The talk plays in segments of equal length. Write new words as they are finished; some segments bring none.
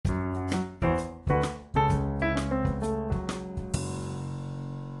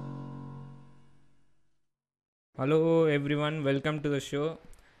Hello everyone, welcome to the show.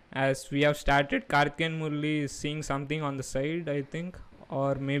 As we have started, Karthik and Murli is seeing something on the side, I think,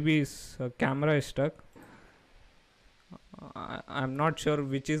 or maybe his camera is stuck. I'm not sure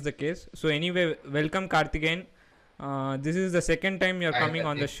which is the case. So anyway, welcome Karthikeyan. This is the second time you're Hi, coming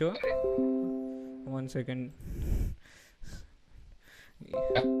on the Pratik. show. Sorry. One second.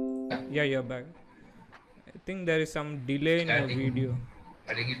 Yeah, Yeah, you're back. I think there is some delay in your starting video.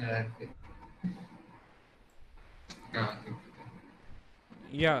 starting in okay.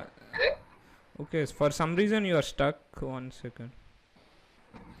 Yeah, There? okay. For some reason you are stuck. One second.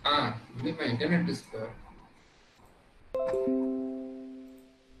 Maybe my internet is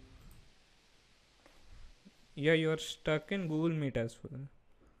Yeah, you are stuck in Google Meet as well.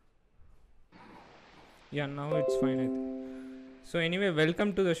 Yeah, now it's fine. I think. So anyway,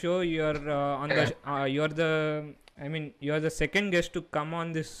 welcome to the show. yeah, You're the I mean you're the second guest to come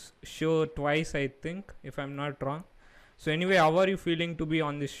on this show twice. I think, if I'm not wrong. So anyway, how are you feeling to be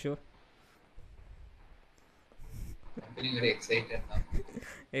on this show? I'm feeling very excited now.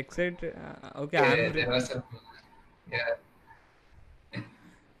 Excited? Okay, Yeah, there was some yeah,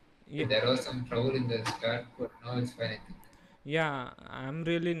 yeah, there was some trouble in the start, but now it's fine. I think. yeah. I'm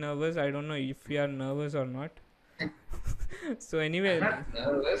really nervous. I don't know if you are nervous or not. So I'm anyway, not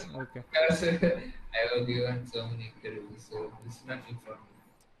nervous okay. because I have given so many interviews, so it's nothing for me.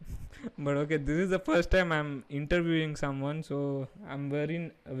 But okay, this is the first time I'm interviewing someone, so I'm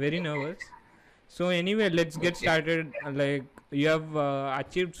very nervous. So anyway, let's get Okay. started. Like, you have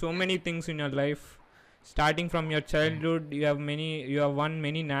achieved so many things in your life. Starting from your Mm. childhood, you have won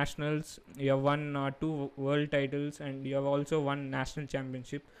many nationals. You have won two world titles, and you have also won national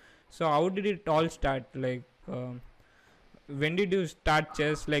championship. So how did it all start? Like, when did you start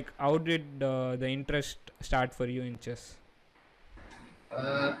chess? Like, how did the interest start for you in chess?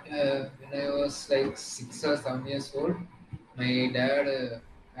 When I was like 6 or 7 years old, my dad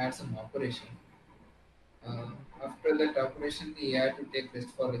had some operation. After that operation, he had to take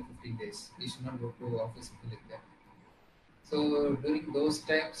rest for like 15 days. He should not go to office, something like that. So during those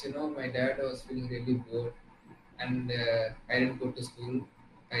times, my dad was feeling really bored, and I didn't go to school.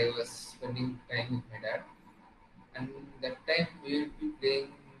 I was spending time with my dad, and that time we will be playing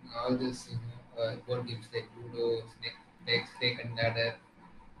all this, board games like Ludo, Snake and Ladder,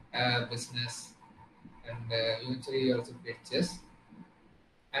 Business, and eventually also played chess.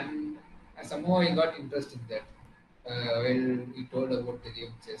 And somehow I got interested in that. While he told about the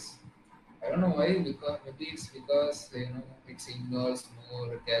game chess, I don't know why. Because maybe it's because it involves more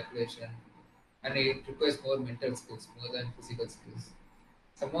calculation and it requires more mental skills more than physical skills.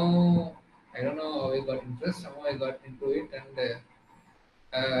 Somehow I don't know how I got interest. Somehow I got into it, and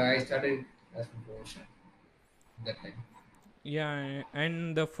I started as my profession that time. Yeah,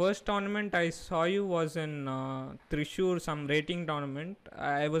 and the first tournament I saw you was in Trishur, some rating tournament.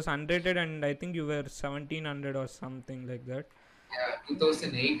 I was unrated, and I think you were 1700 or something like that. Yeah,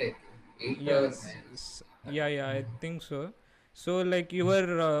 2008 I think, 8 or 9. Yeah, I think so. So, like, you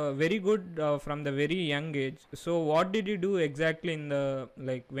were very good from the very young age. So, what did you do exactly in the,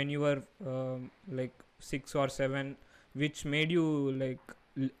 like, when you were like 6 or 7, which made you like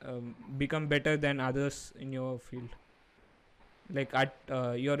become better than others in your field, like at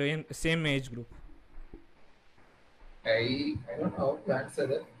your same age group? I don't know how to answer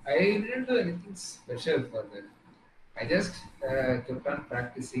that. I didn't do anything special for that. I just kept on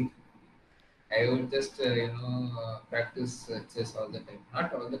practicing. I would just practice chess all the time.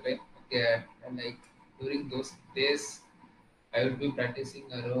 Not all the time. Okay, and like during those days, I would be practicing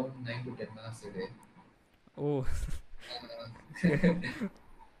around 9 to 10 hours a day. Oh,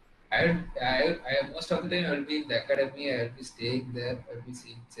 Uh, most of the time I will be in the academy. I will be staying there. I will be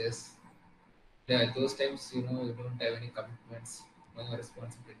seeing chess. Yeah, those times you don't have any commitments, no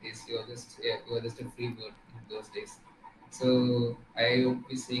responsibilities. You're just a free bird in those days. So I would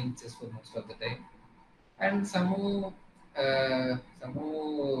be seeing chess for most of the time, and somehow I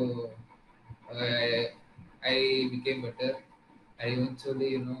became better. I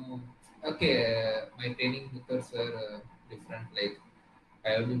eventually, okay, my training methods were different. Like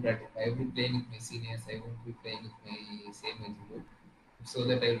I will be playing with my seniors. I won't be playing with my same age group, so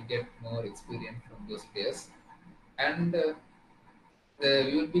that I will get more experience from those players. And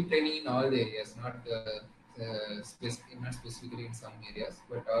we will be training in all the areas, not specifically in some areas,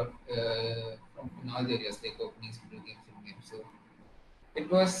 but in all the areas like openings, middle games, and games. So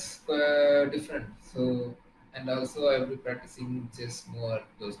it was different. So and also I will be practicing chess more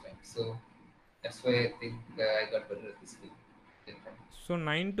those times. So that's why I think I got better at this skill that time. so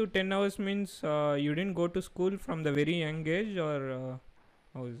 9 to 10 hours means you didn't go to school from the very young age, or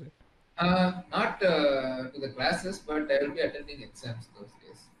how is it? Not to the classes, but I will be attending exams those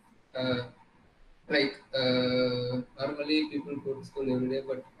days. Uh, normally people go to school every day,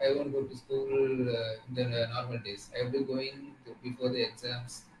 but I won't go to school in the normal days. I will be going before the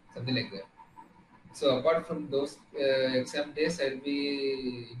exams, something like that. So apart from those exam days, I'll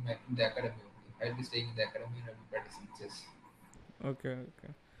be in the academy only. I'll be staying in the academy and I'll be practicing chess. Okay,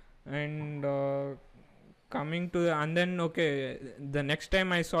 okay. And coming to and then okay, the next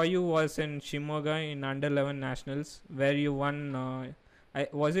time I saw you was in Shimoga in under 11 nationals where you won.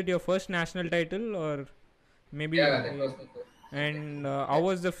 Was it your first national title or maybe? Yeah, that was my first And how title.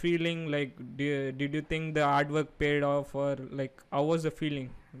 was the feeling? Like, did you think the hard work paid off, or like how was the feeling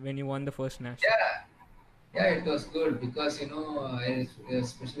when you won the first national? Yeah, yeah, it was good because I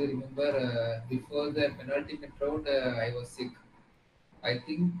especially remember before the penultimate round I was sick. I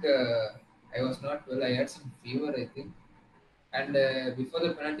think I was not well. I had some fever, I think, and before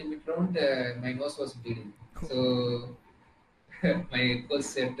the penultimate round, my nose was bleeding. So my coach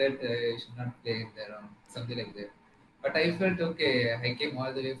said that I should not play in the round, something like that. But I felt okay. I came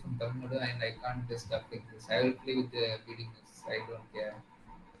all the way from Tamil Nadu and I can't just stuck like this. I will play with the bleeding nose. I don't care.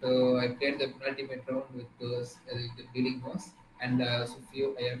 So I played the penultimate round with those the bleeding nose, and so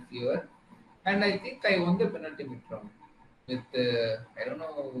I had fever, and I think I won the penultimate round with I don't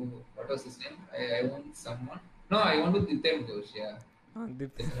know what was his name. I won someone. No, I won with Ditem Ghosh. Yeah, the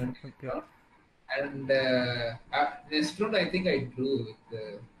penultimate Okay. round. And next round, I think I drew with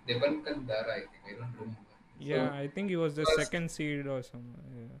Devankan Dara. I think I don't remember. Yeah, So I think he was the it was, second seed or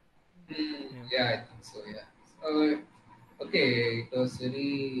something. Yeah. yeah, I think so. Yeah. So okay, it was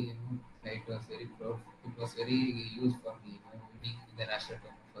very, it was very proud. It was very used for me, winning the national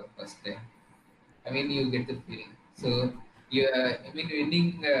tournament for the first time. I mean, you get the feeling. So you, I mean,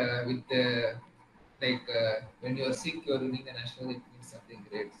 winning with when you are sick, you are winning the national. It means something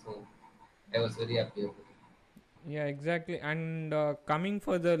great. So I was very happy about it. Yeah, exactly. And coming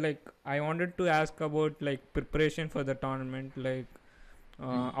for the like, I wanted to ask about like preparation for the tournament. Like,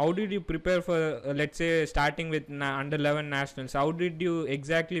 how did you prepare for, let's say, starting with under 11 nationals? How did you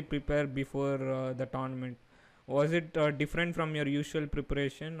exactly prepare before the tournament? Was it different from your usual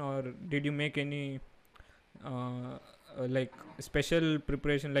preparation, or did you make any like special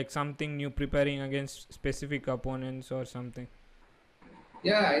preparation, like something new preparing against specific opponents or something?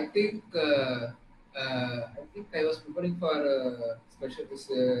 Yeah, I think I was preparing for special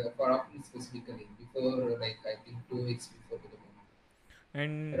for opponents specifically before I think 2 weeks before the tournament. I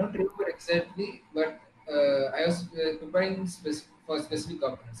And don't remember exactly, but I was preparing for specific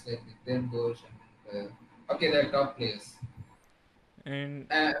opponents like Then Ghosh and okay, the top players. and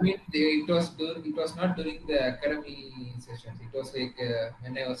I mean, it was not during the academy sessions. It was like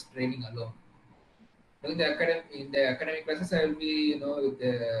when I was training alone. During the academy in the academic classes, I will be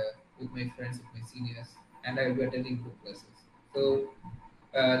with my friends, with my seniors, and I will be attending group classes. So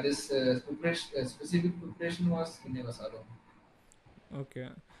this specific preparation was when I was alone. okay.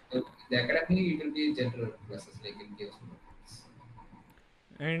 So in the academy, it will be general classes like in case of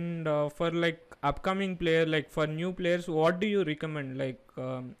And for like upcoming player, like for new players, what do you recommend? Like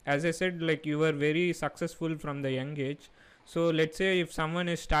as I said, like you were very successful from the young age. So let's say if someone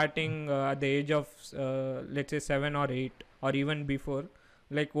is starting at the age of let's say 7 or 8 or even before,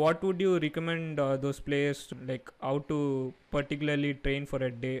 like what would you recommend those players to, like how to particularly train for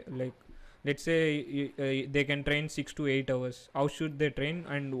a day? Like let's say they can train 6 to 8 hours. How should they train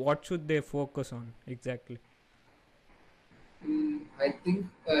and what should they focus on exactly? I think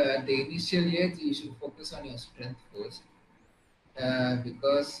the initial age you should focus on your strength first,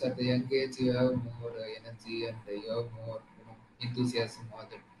 because at the young age you have more energy and you have more enthusiasm, all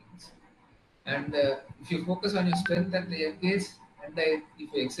that things. And if you focus on your strength at the young age, and if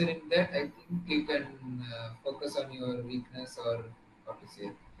you excel in that, I think you can focus on your weakness or what to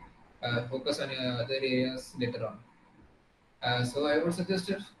say, focus on your other areas later on. So I would suggest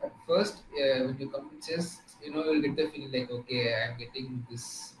it at first when you come to chess, you'll get the feeling like okay, I'm getting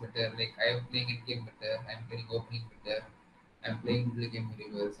this better. Like I am playing in game better. I'm playing opening better. I'm playing middle game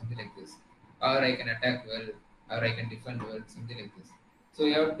very well. Something like this, or I can attack well, or I can defend well. Something like this. So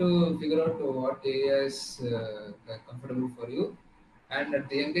you have to figure out what area is comfortable for you, and at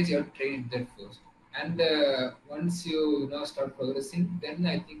the young age you have to train in that first. And once you start progressing, then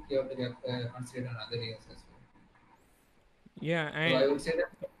I think you have to concentrate on other areas as well. Yeah, So I and would say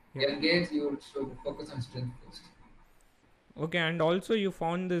that yeah. young age you should focus on strength first. Okay, and also you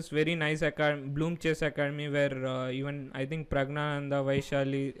found this very nice Bloom Chess Academy where even I think Pragnananda,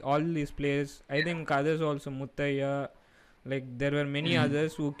 Vaishali, all these players, I think others also, Muttaya, like there were many Mm.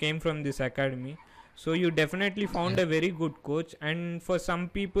 others who came from this academy. So you definitely found Yeah. a very good coach. And for some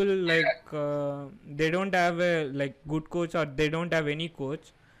people, like they don't have a like good coach, or they don't have any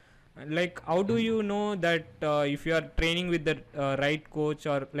coach. Like, how do you know that if you are training with the right coach,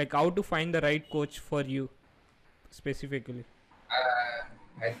 or like how to find the right coach for you specifically?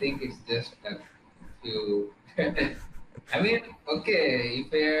 I think it's just a few. I mean, okay,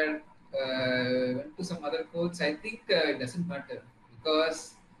 if I had went to some other coach, I think it doesn't matter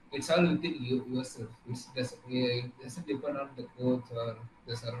because it's all within yourself. It doesn't depend on the coach or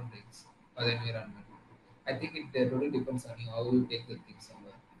the surroundings or the environment. I think it totally depends on you how you take the things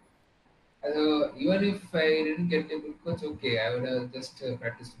somewhere. Even if I didn't get a good coach, okay, I would have just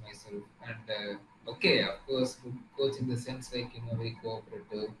practiced myself. And okay, of course, good coach in the sense like very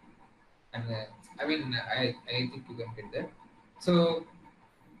cooperative. And I think you can get that. So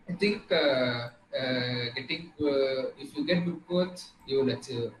I think getting if you get good coach, you will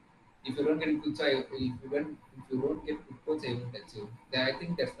achieve. If you don't get good coach, if you don't get good coach, you won't achieve. I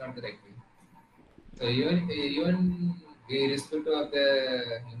think that's not the right way. So even irrespective of the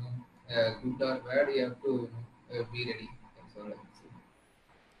good or bad, you have to be ready. That's all I would say.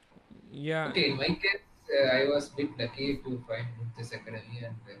 Yeah. Okay, in my case, I was a bit lucky to find this academy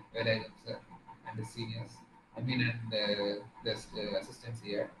and where I observed and the seniors. I mean, and the assistants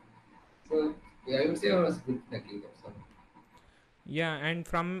here. So yeah, I would say I was a bit lucky. That's all. Yeah, and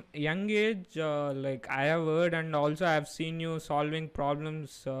from young age, like I have heard, and also I have seen you solving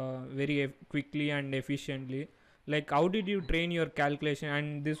problems very quickly and efficiently. Like, how did you train your calculation?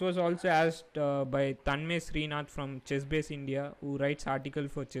 And this was also asked by Tanmay Srinath from Chessbase India, who writes article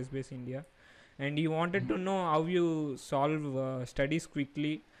for Chessbase India, and he wanted to know how you solve studies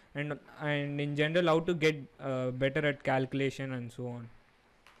quickly, and in general how to get better at calculation and so on.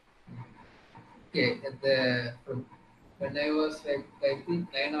 Okay, when I was like I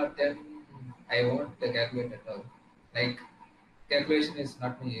think 9 or 10, I won't calculate at all. Like calculation is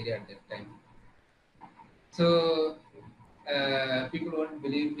not my area at that time. So people won't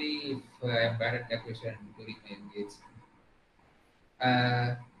believe me if I am bad at calculation during my engage.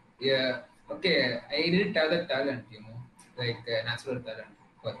 Uh, yeah, okay. I didn't have the talent, like natural talent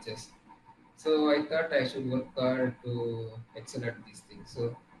for chess. So I thought I should work hard to excel at these things.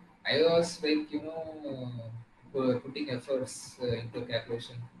 So I was like, putting efforts into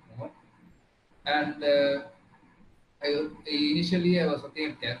calculation more. And initially I was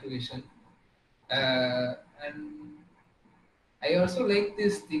working at calculation, and I also like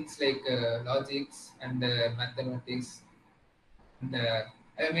these things like logics and mathematics. And, the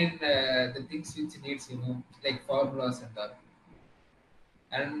things which needs, like formulas and all.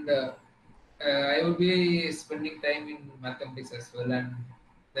 And I would be spending time in mathematics as well, and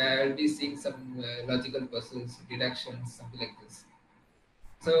I'll be seeing some logical puzzles, deductions, something like this.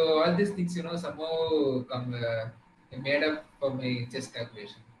 So all these things, somehow come made up for my chess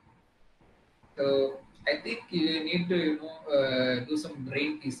calculation. So I think you need to, do some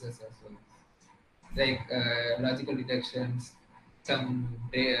brain pieces as well, like logical deductions, some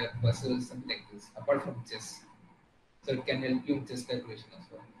puzzles, something like this, apart from chess. So it can help you in chess calculation as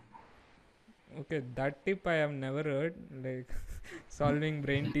well. Okay, that tip I have never heard, like solving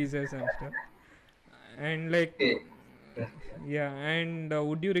brain teasers and stuff. And like, Okay. yeah, and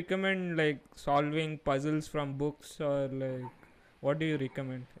would you recommend like solving puzzles from books, or like what do you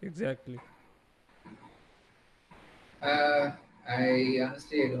recommend exactly? Uh, I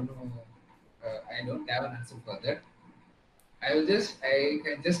honestly I don't know. I don't have an answer for that. I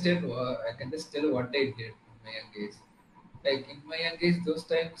can just tell what I did in my young age. Like in my young age, those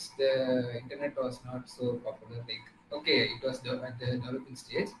times the internet was not so popular. Like okay, it was at the developing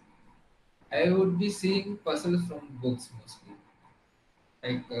stage. I would be seeing puzzles from books mostly.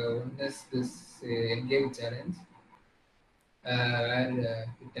 Like one is this Engage challenge, where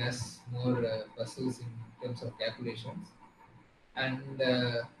it has more puzzles in terms of calculations, and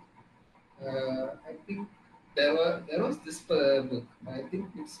I think there was this book. I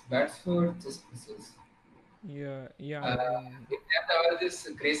think it's Batsford Chess Pieces. Yeah, yeah, Uh, it had all this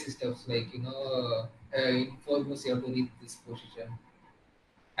crazy stuff like in four moves you have to reach this position,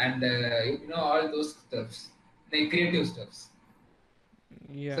 and all those stuffs, like creative stuffs.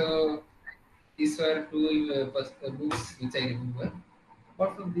 yeah. So these were two books which I remember.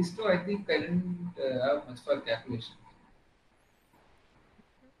 Apart from these two, I think I didn't have much for calculation.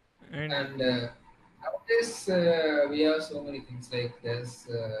 And And nowadays we have so many things like there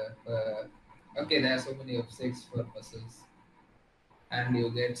are so many websites for puzzles, and you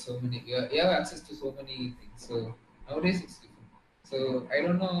get so many. You have access to so many things. So nowadays it's different. So I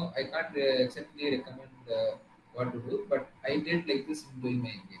don't know. I can't exactly recommend what to do, but I did like this in doing my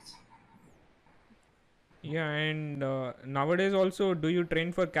engage. Yeah, and nowadays also, do you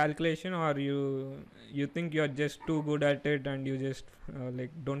train for calculation, or you think you're just too good at it and you just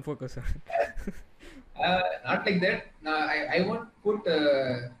like don't focus on it? Not like that. No, I won't put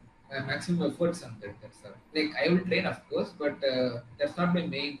maximum efforts on that. That's all. Like I will train, of course, but that's not my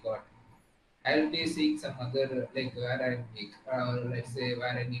main part. I'll be seeing some other like where I'm weak, or let's say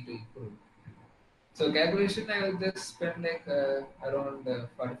where I need to improve. So calculation, I will just spend like around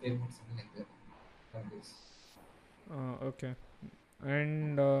 45 minutes, something like that, on this. Okay.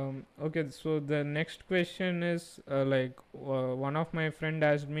 And okay, so the next question is one of my friend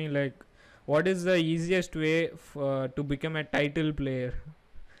asked me like, what is the easiest way to become a title player?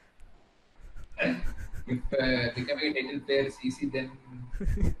 If becoming a title player is easy, then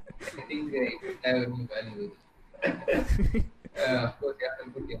I think it will have any value. Of course, you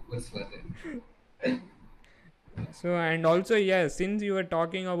have to put efforts for that. So, and also, yeah, since you were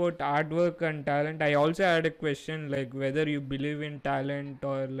talking about artwork and talent, I also had a question like whether you believe in talent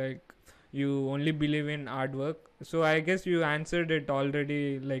or like you only believe in artwork. So I guess you answered it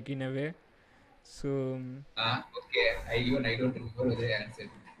already, like in a way. So Okay. I don't remember whether I answered.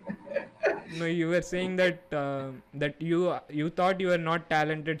 no, you were saying that that you thought you were not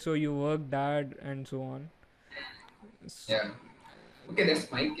talented, so you worked hard and so on. S- Yeah. Okay,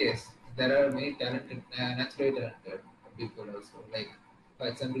 that's my case. There are many talented, naturally talented people also. Like, for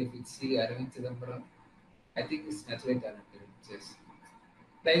example, if you see Arvind Chidambaram, I think he's naturally talented in chess.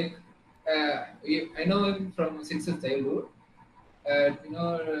 Like, I know him from since his childhood.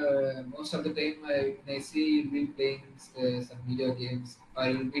 Most of the time when I see he'll be playing some video games or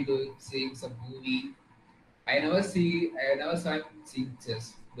he'll be doing seeing some movie. I never saw him seeing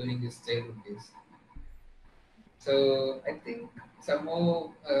chess during his childhood days. So I think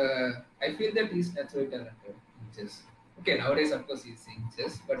somehow I feel that he's naturally talented in chess. Okay, nowadays of course he's seeing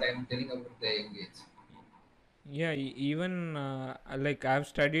chess, but I'm telling about the young age. Yeah, even like I've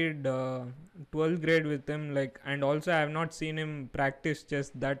studied 12th grade with him, like, and also I have not seen him practice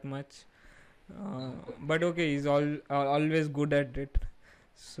just that much. But okay, he's always good at it.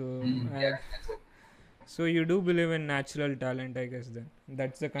 So Yeah, that's it. so you do believe in natural talent, I guess. Then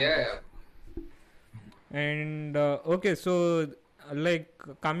that's the Yeah, yeah. conclusion. And okay, so like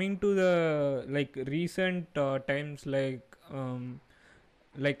coming to the like recent times, like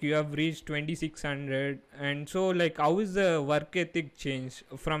you have reached 2600, and so like how is the work ethic change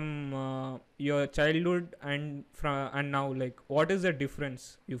from your childhood and now, like what is the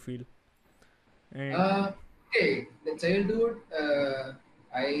difference you feel? And Okay, the childhood,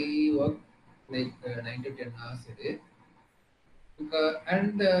 I work like 9 to 10 hours a day.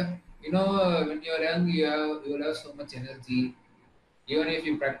 And when you're young, you will have so much energy. Even if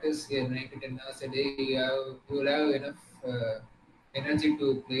you practice 9 to 10 hours a day, you will have enough energy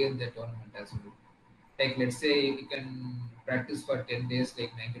to play in the tournament as well. Like let's say you can practice for 10 days,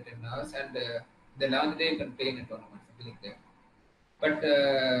 like 9 to 10 hours, and the last day you can play in a tournament, something like that.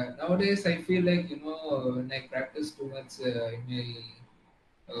 But nowadays, I feel like when I practice too much in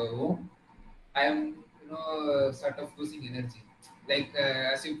my home, I am sort of losing energy. Like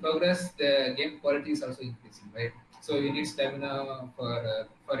as you progress, the game quality is also increasing, right? So you need stamina for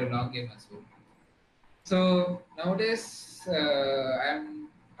a long game as well. So nowadays, I'm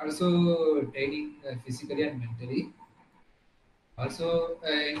also training physically and mentally. Also,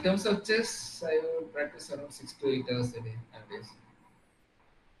 in terms of chess, I would practice around 6 to 8 hours a day nowadays.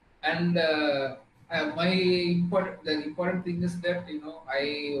 And the important thing is that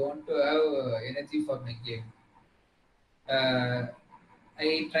I want to have energy for my game. Uh,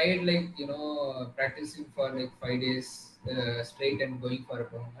 I tried like practicing for like 5 days straight and going for a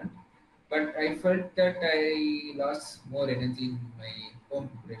tournament, but I felt that I lost more energy in my home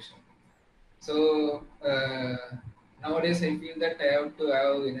preparation. So nowadays I feel that I have to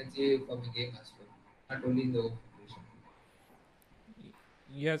have energy for my game as well, not only in the home preparation.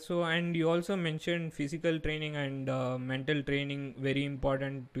 yeah, so and you also mentioned physical training and mental training very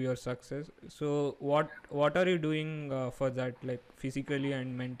important to your success. So what are you doing for that, like physically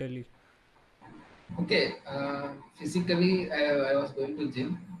and mentally? Okay, physically I was going to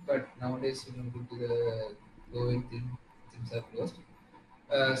gym, but nowadays due to the COVID thing, gyms are closed.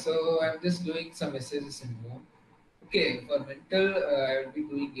 So I'm just doing some exercises in home. Okay, for mental, I will be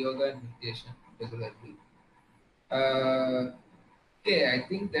doing yoga and meditation regularly. Uh, okay, I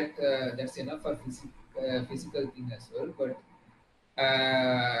think that that's enough for physical thing as well. But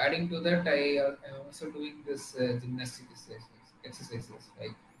adding to that, I'm also doing this gymnastic exercises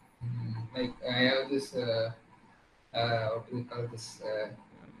like I have this what do we call this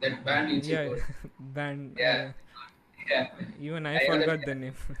that band you check Yeah, out. band. Yeah, yeah. Even I I have that. forgot the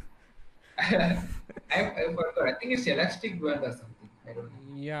name. I forgot. I think it's elastic band or something. I don't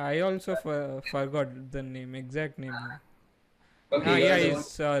know. Yeah, I also forgot the name, exact name. Okay, you Yeah, are the one.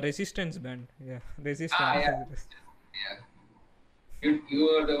 it's Resistance Band. Yeah, Ah, Resistance. yeah. Yeah. You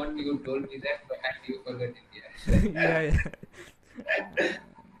are the one you told me that, but and you forgot it. Yeah. Yeah, yeah.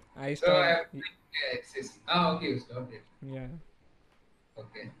 I So stopped. I'm doing exercise. Ah, okay, you stopped it. Yeah.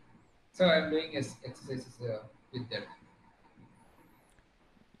 Okay. So I'm doing exercises with that.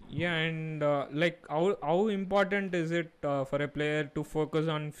 Yeah, and like how important is it for a player to focus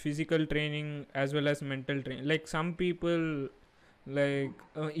on physical training as well as mental training? Like some people, like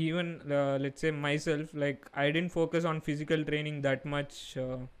even let's say myself, like I didn't focus on physical training that much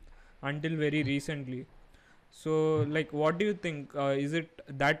until very recently. So, like, what do you think? Is it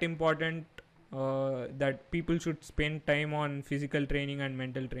that important that people should spend time on physical training and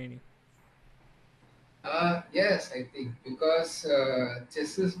mental training? Yes, I think because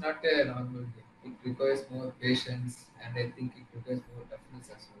chess is not a normal game. It requires more patience, and I think it requires more toughness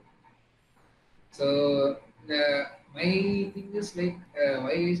as well. So my thing is like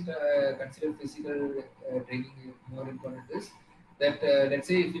why I consider physical training more important is that let's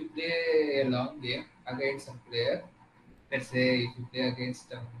say if you play a long game against some player, let's say if you play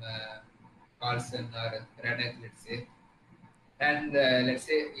against Carlson or Radak, let's say, and let's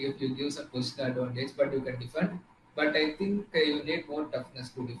say if you give some positional advantage, but you can defend. But I think you need more toughness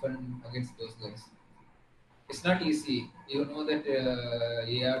to defend against those guys. It's not easy. You know that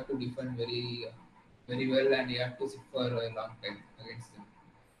you have to defend very well, and you have to sit for a long time against them.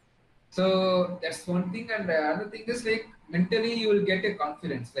 So that's one thing, and another thing is like mentally you will get a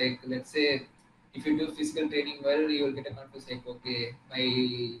confidence. Like let's say if you do physical training well, you will get a confidence. Like okay, my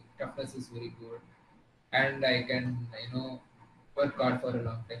toughness is very good, and I can work hard for a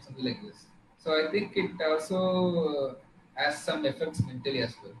long time, something like this. So I think it also has some effects mentally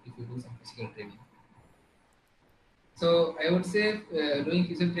as well if you do some physical training. So I would say doing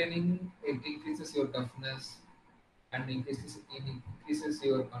physical training it increases your toughness and it increases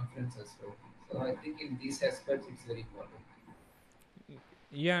your confidence as well. So I think in these aspects it's very important.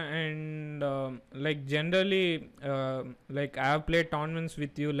 Yeah, and like generally, like I have played tournaments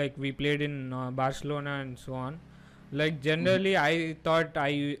with you. Like we played in Barcelona and so on. Like Mhm. generally, I thought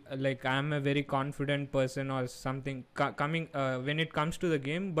I'm a very confident person or something coming when it comes to the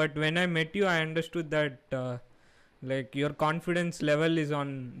game. But when I met you, I understood that like your confidence level is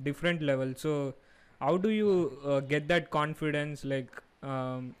on different level. So how do you get that confidence? Like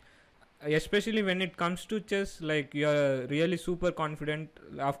especially when it comes to chess, like you're really super confident.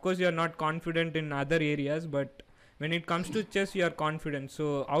 Of course you're not confident in other areas, but when it comes to chess you're confident.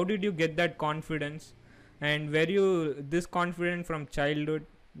 So how did you get that confidence, and were you this confident from childhood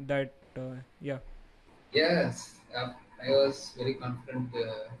that yeah. Yes, I was very confident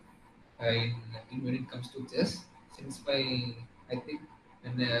in when it comes to chess. Since I think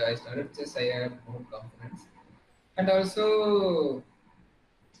when I started chess, I had more confidence, and also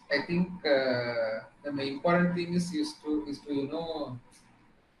I think the main important thing is to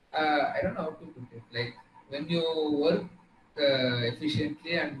I don't know how to put it. Like when you work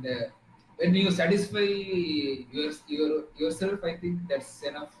efficiently and when you satisfy yourself, I think that's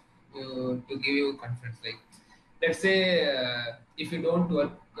enough to give you confidence. Like let's say if you don't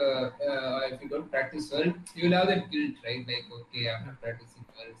work, if you don't practice well, you will have that guilt, right? Like okay, I'm not practicing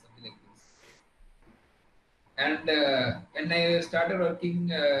well, something like this. And when I started working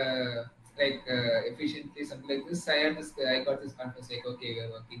efficiently, something like this, I got this confidence like, okay, we are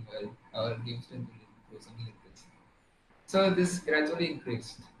working well, our game strength will improve, something like this. So this gradually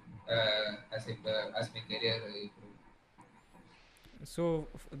increased as my career improved. So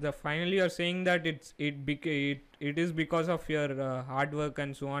the finally you're saying that it is because of your hard work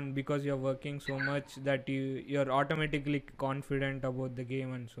and so on, because you're working so much that you're automatically confident about the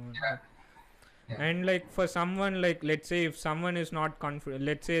game and so on. Yeah, yeah. And like for someone, like let's say if someone is not confident,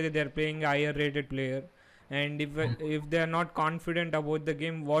 let's say that they're playing a higher rated player, and if they are not confident about the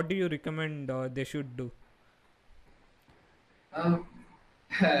game, what do you recommend they should do? Um,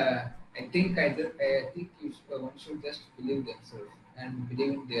 I think one should just believe themselves and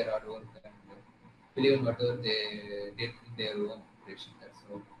believe in their hard work and believe in whatever they did in their own preparation. That's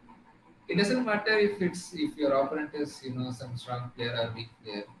all. It doesn't matter if your opponent is some strong player or weak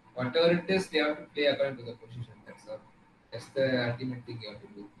player. Whatever it is, they have to play according to the position. That's all. That's the ultimate thing you have to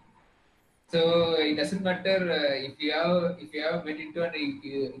do. So it doesn't matter if you have went into and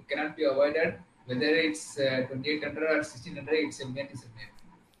it cannot be avoided. Whether it's 2800 or 1600, it's a man is a man.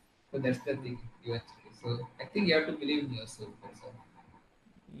 So that's the thing eventually. So I think you have to believe in yourself. That's all.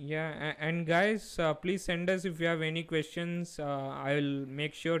 Yeah, and guys, please send us if you have any questions. I will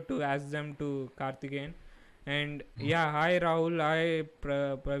make sure to ask them to Karthikeyan. And yeah, hi Rahul, hi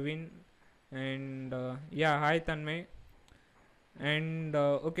Praveen, and yeah, hi Tanmay. And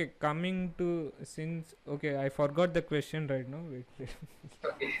okay, coming to since okay, I forgot the question right now. Wait, wait.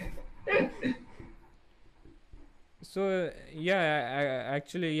 Okay. So yeah,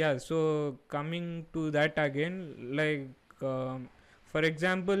 actually yeah. So coming to that again, like for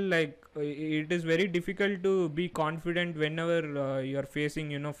example, like it is very difficult to be confident whenever you're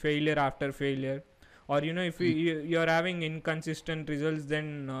facing failure after failure, or if you're having inconsistent results,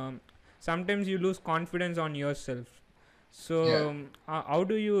 then sometimes you lose confidence on yourself. Yeah. So how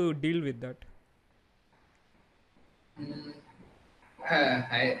do you deal with that? Mm,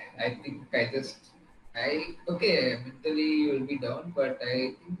 I think I just I okay mentally you will be down, but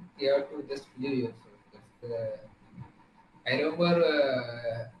I think you have to just believe yourself. I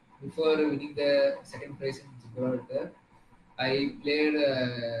remember before winning the second prize in Gibraltar, I played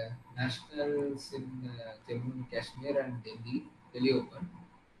nationals in Jammu and Kashmir and Delhi Open.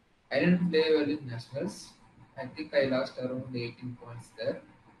 I didn't play well in nationals. I think I lost around 18 points there,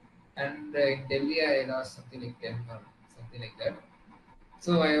 and in Delhi I lost something like 10 or something like that.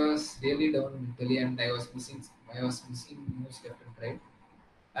 So I was really down mentally, and I was missing moves left and right,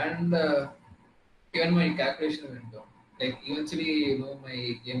 and even my calculation went down. Like eventually,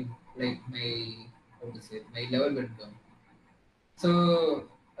 my game, like my how to say, my level went down. So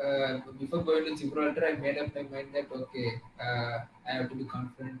before going to Gibraltar, I made up my mind that okay, I have to be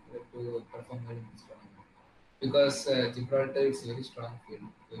confident to perform well in this tournament because Gibraltar is a very strong field.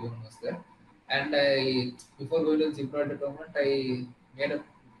 Everyone knows that. And I, before going to Gibraltar tournament, I made up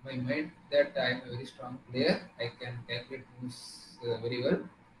my mind that I am a very strong player. I can calculate moves very well.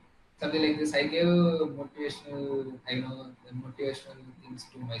 Something like this. I gave the motivational things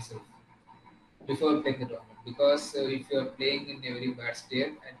to myself before playing the tournament because if you are playing in a very bad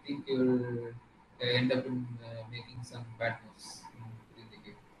state, I think you will end up in making some bad moves in the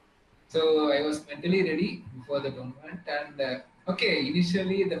game. So I was mentally ready before the tournament, and okay,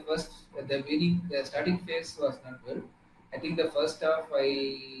 initially the starting phase was not well. I think the first half I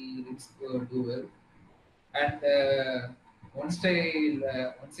didn't do well, and once I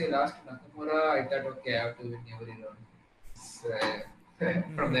lost to Nakamura, I thought okay, I have to win every round. So,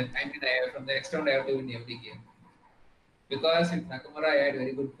 from the I mean, from the next round, I have to win every game because with Nakamura I had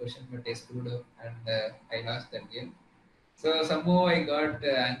very good position, but I screwed up and I lost that game. So somehow I got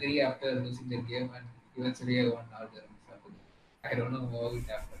angry after losing the game, and eventually I won all the rounds after that. I don't know how it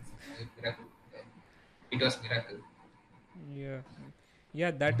happened. Somehow it miracle. It was miracle. Yeah,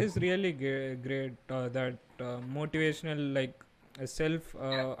 yeah, that is really great. That motivational, like self.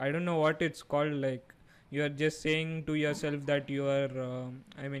 Yeah, I don't know what it's called. Like you are just saying to yourself that you are.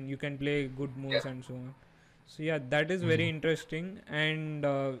 I mean, you can play good yeah. moves and so on. So yeah, that is very Mm. interesting. And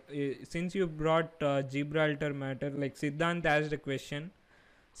since you brought Gibraltar matter, like Siddhant asked a question,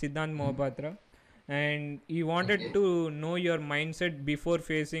 Siddhant Mm. Mohapatra, and he wanted Okay. to know your mindset before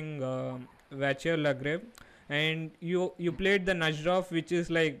facing Vacher Lagrave. And you played the Najraf, which is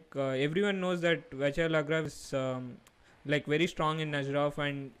like everyone knows that Vacher Lagrave is like very strong in Najraf,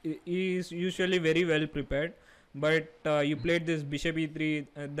 and he is usually very well prepared. But you Mm. played this Bishop E3,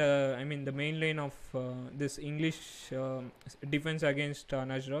 the I mean the main lane of this English defense against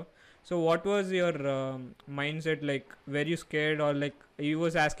Najraf. So what was your mindset like? Were you scared or like he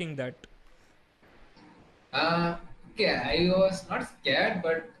was asking that? Uh, okay, I was not scared,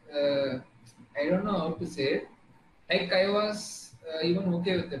 but I don't know how to say it. Like I was even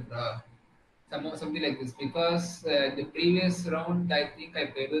okay with the draw, something like this, because the previous round I think I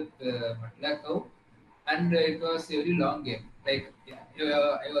played with Matlakov, and it was a very long game. Like yeah,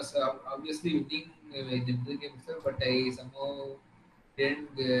 I was obviously winning in the middle game itself, but I somehow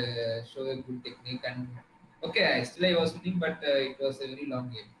didn't show a good technique. And okay, I was winning, but it was a very long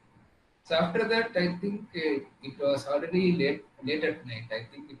game. So after that, I think it was already late at night. I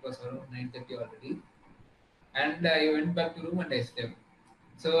think it was around 9:30 already, and I went back to room and I slept.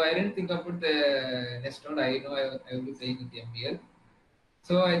 So I didn't think about the next round. I know I will be playing with the MBL.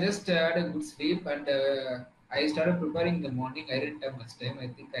 So I just had a good sleep, and I started preparing in the morning. I didn't have much time. I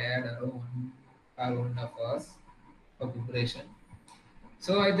think I had around 1 or 1.5 hours for preparation.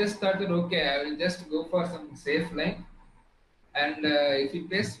 So I just thought that okay, I will just go for some safe line, and if he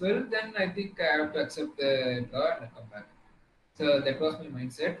plays well, then I think I have to accept the draw and come back. So that was my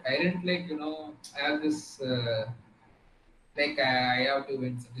mindset. I didn't I have this like I have to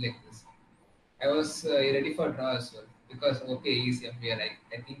win something like this. I was ready for draw as well because okay, he's MBA. Like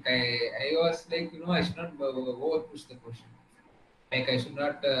I think I was like I should not over push the question. Like I should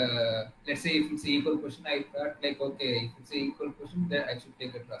not, let's say if it's an equal question, I thought like, okay, if it's an equal question, then I should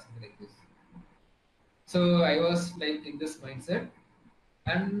take a class, something like this. So I was like in this mindset,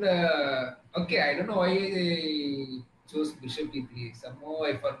 and okay, I don't know why I chose Bishop E3. Somehow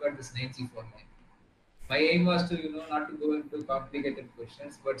I forgot this 9C49. My aim was to, not to go into complicated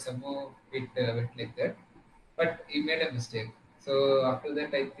questions, but somehow it went like that. But he made a mistake. So after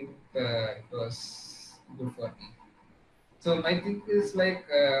that, I think it was good for me. So my thing is like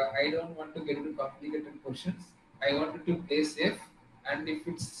I don't want to get into complicated questions. I wanted to play safe, and if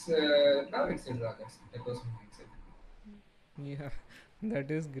it's now it's a draw. That was my mindset. Yeah, that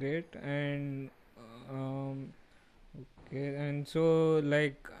is great. And um, okay, and so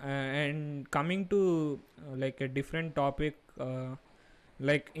and coming to like a different topic,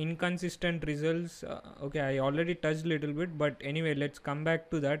 like inconsistent results. Okay, I already touched a little bit, but anyway, let's come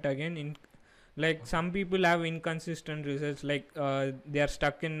back to that again. In like some people have inconsistent results, like they are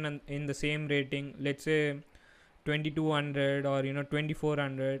stuck in the same rating. Let's say 2200, or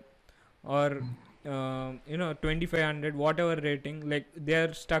 2400, or 2500, whatever rating, like they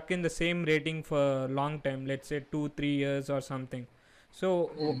are stuck in the same rating for a long time, let's say 2 3 years or something. So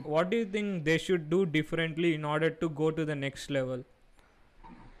Mm. what do you think they should do differently in order to go to the next level?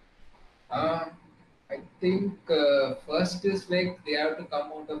 Uh, I think first is like they have to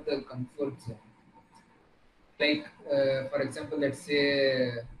come out of the comfort zone. Like for example, let's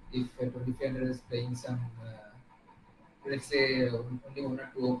say if 2500 is playing some, let's say only one or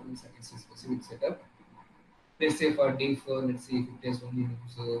two openings against a specific setup. Let's say for D4, let's say if it plays only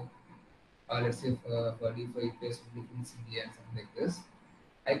Nimzo, or let's say for D4 it plays only Prince India and something like this.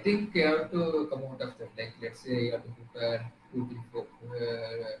 I think you have to come out of that. Like let's say you have to prepare two, three, four,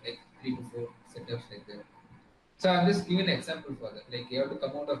 like 3 to 4 setups like that. So I'm just giving an example for that. Like you have to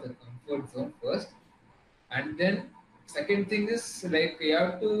come out of the comfort zone first, and then second thing is like you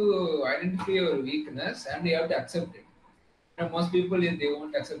have to identify your weakness and you have to accept it. And most people they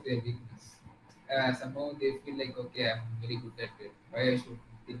won't accept their weakness. Somehow they feel like, okay, I'm very good at it. Why I should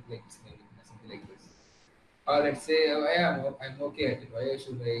think like it's my weakness, something like this. Or let's say, oh, yeah, I'm okay at it. Why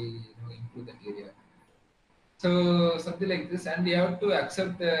should I improve that area? So something like this, and you have to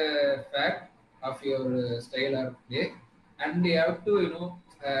accept the fact of your style or play, and you have to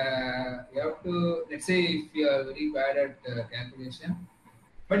you have to, let's say if you are very bad at calculation,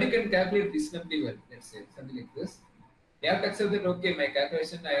 but you can calculate reasonably well. Let's say something like this. You have to accept that, okay, my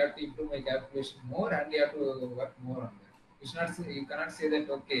calculation, I have to improve my calculation more, and you have to work more on that. You cannot say that,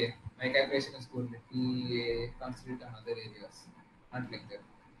 okay, my calculation is good. Let me concentrate on other areas. Not like that.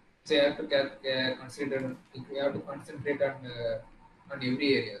 So you have to consider. You have to concentrate on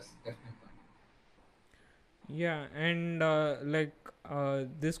every areas. That's my point. Yeah, and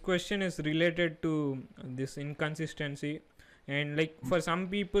this question is related to this inconsistency. And like for some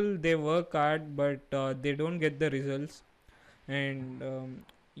people they work hard, but they don't get the results. And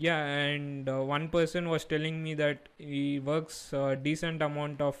yeah, and one person was telling me that he works a decent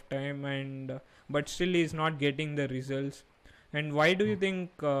amount of time, and but still he's not getting the results. And why do you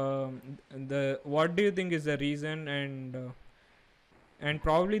think the what do you think is the reason? And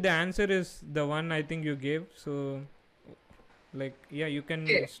probably the answer is the one I think you gave. So like, yeah, you can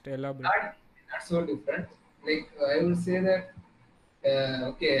Okay, just elaborate. not so different. Like I would say that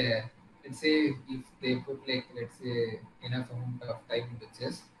okay, let's say if they put like let's say enough amount of time in the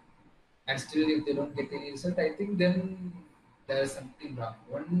chess, and still if they don't get any result, I think then there is something wrong.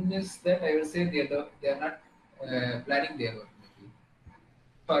 One is that I will say they are not planning their work. Maybe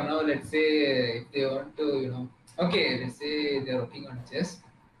for now, let's say if they want to, okay, let's say they're working on chess,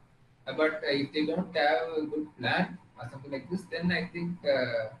 but if they don't have a good plan or something like this, then I think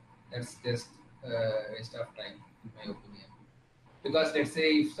that's just waste of time, in my opinion. Because let's say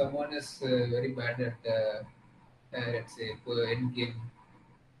if someone is very bad at, let's say, end game,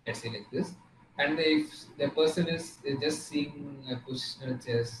 let's say like this, and if the person is just seeing a positional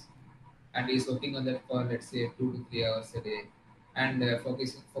chess and is working on that for let's say 2 to 3 hours a day and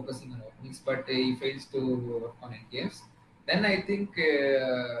focusing on openings, but he fails to work on end games, then I think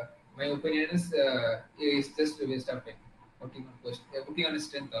my opinion is it's just a waste of time working on his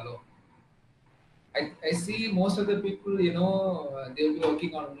strength alone. I see most of the people, they'll be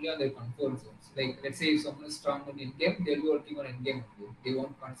working on only on their comfort zones. Like, let's say if someone is strong in in-game, they'll be working on in-game only. They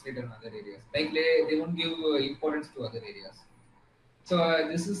won't concentrate on other areas. Like, they won't give importance to other areas. So,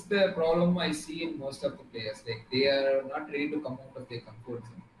 this is the problem I see in most of the players. Like, they are not ready to come out of their comfort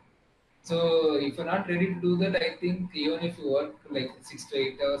zone. So, if you're not ready to do that, I think even if you work like 6 to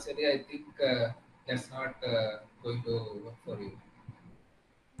 8 hours a day, I think that's not going to work for you.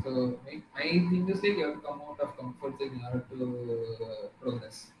 So my thing is like you have to come out of comfort zone in order to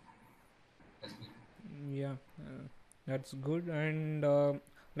progress. That's me. Yeah, that's good. And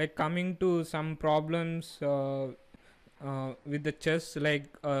like coming to some problems with the chess,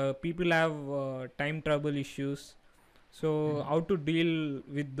 like people have time trouble issues. So Mhm. how to deal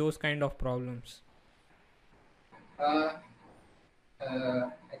with those kind of problems? Uh,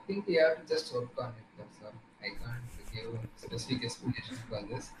 I think we have to just work on it. That's all. I can't give specific explanation for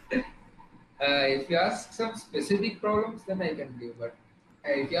this. If you ask some specific problems, then I can give. But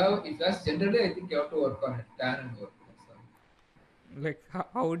if you ask generally, I think you have to work on it, plan and work. That's all. Like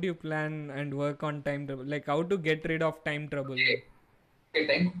how do you plan and work on time trouble? Like how to get rid of time trouble? Okay.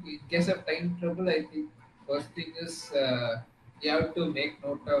 Okay. In case of time trouble, I think first thing is you have to make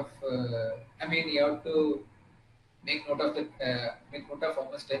note of. I mean, you have to make note of how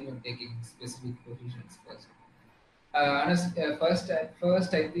much time you're taking in specific positions first. At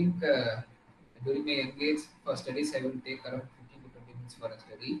first, I think during my young age for studies, I will take around 15 to 20 minutes for a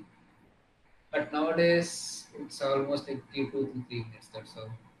study. But nowadays, it's almost like 2 to 3 minutes. That's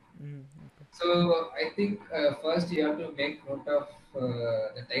all. Mm, okay. So I think first you have to make note of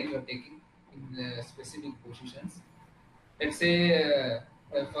the time you're taking in specific positions. Let's say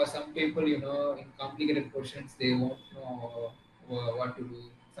for some people, in complicated positions, they won't know what to do,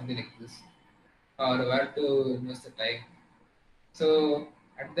 something like this, or where to invest the time. So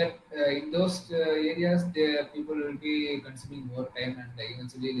at that in those areas, the people will be consuming more time and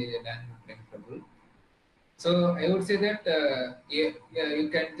eventually they land in time trouble. So I would say that yeah, you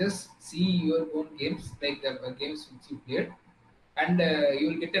can just see your own games, like the games which you played, and you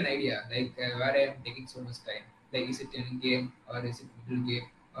will get an idea like where I am taking so much time. Like is it in game, or is it middle game,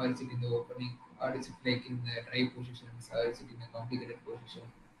 or is it in the opening, or is it like in the try positions, or is it in a complicated position?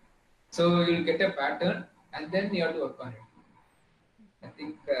 So you'll get a pattern, and then you have to work on it. I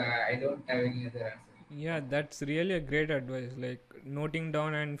think I don't have any other answer. Yeah, that's really a great advice. Like noting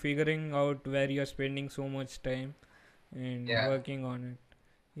down and figuring out where you're spending so much time and Yeah. working on it.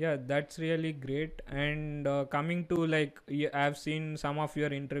 Yeah, that's really great. And coming to like, I've seen some of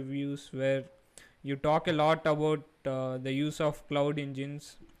your interviews where you talk a lot about the use of cloud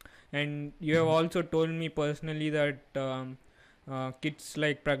engines, and you have Mhm. also told me personally that kids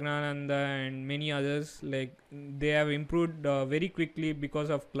like Pragnananda and many others, like they have improved very quickly because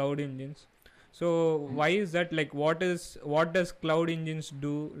of cloud engines. So why is that? Like what does cloud engines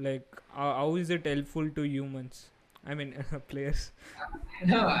do? Like how is it helpful to humans? I mean players.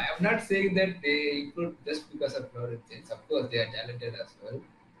 No, I'm not saying that they improved just because of cloud engines. Of course, they are talented as well.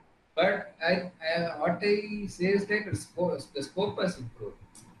 But what I say is that the scope has improved.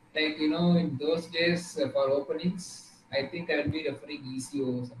 Like in those days for openings, I think I will be referring ECO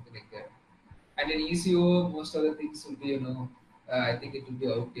or something like that. And in ECO, most of the things will be I think it will be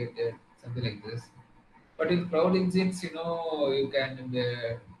outdated, something like this. But with cloud engines, you can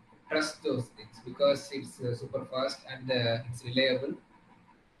trust those things because it's super fast and it's reliable.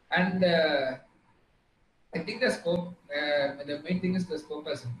 And I think the scope, the main thing is the scope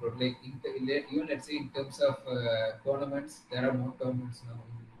has improved. Like even let's say in terms of tournaments, there are more tournaments now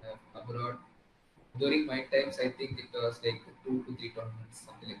in, abroad. During my times, I think it was like 2 to 3 tournaments,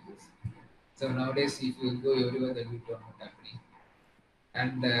 something like this. So nowadays, if you go everywhere, there will be tournament happening.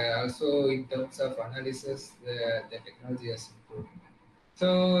 And also in terms of analysis, the technology has improved.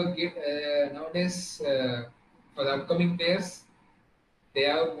 So nowadays, for the upcoming players, they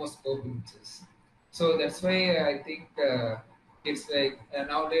have more scope in chess. So that's why I think kids like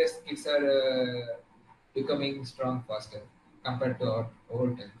nowadays kids are becoming strong faster compared to our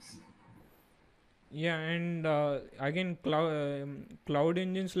old times. Yeah, and again, cloud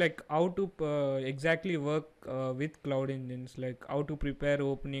engines, like how to exactly work with cloud engines, like how to prepare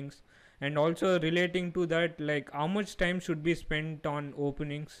openings, and also relating to that, like how much time should be spent on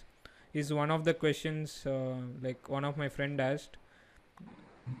openings, is one of the questions. Like one of my friend asked.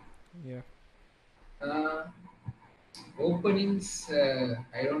 Yeah. Uh, Openings,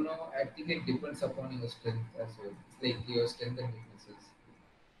 I don't know. I think it depends upon your strength as well. It's like your strength and weaknesses.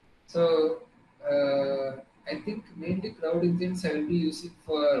 So I think mainly cloud engines I will be using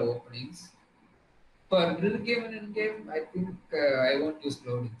for openings. For middle game and end game, I think I won't use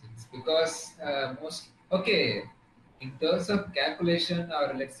cloud engines because most okay in terms of calculation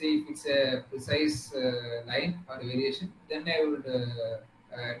or let's say if it's a precise line or variation, then I would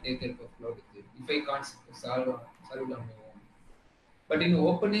take help of cloud engine if I can't solve it on my own. But in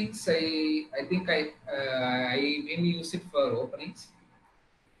openings, I think I mainly use it for openings,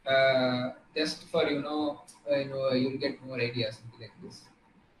 just for you'll get more ideas something like this.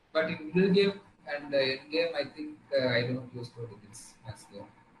 But in middle game and end game, I think I don't use cloud engines much there.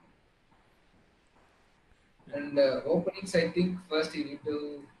 And openings, I think first you need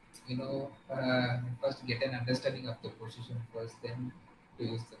to, first get an understanding of the position first, then to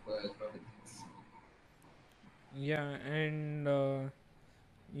use the crowd things. Yeah, and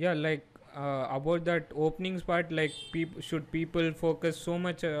yeah, like about that openings part, like people focus so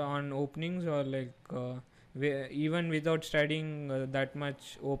much on openings, or like even without studying that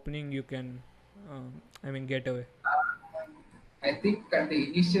much opening, you can, I mean, get away. I think at the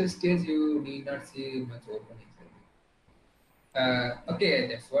initial stage you need not see much openings. I think. Okay,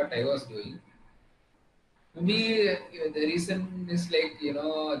 that's what I was doing. Maybe the reason is like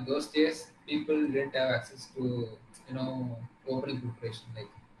those days people didn't have access to opening preparation.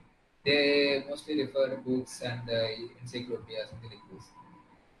 Like they mostly refer books and encyclopedia something like this.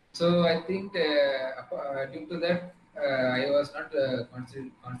 So I think due to that I was not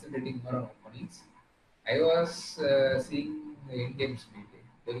concentrating more on openings. I was seeing in games mainly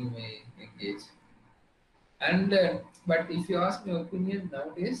during my engage. And but if you ask my opinion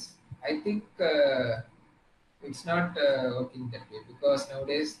nowadays, I think it's not working that way because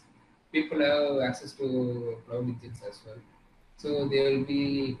nowadays people have access to cloud engines as well, so they will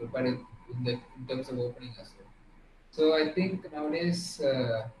be prepared in terms of opening as well. So I think nowadays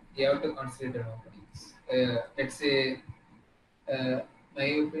you have to concentrate on openings. Let's say my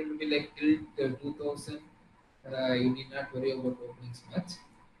opinion would be like till 2000, you need not worry about openings much.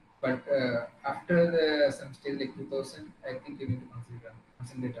 But after the some stage like 2000, I think you need to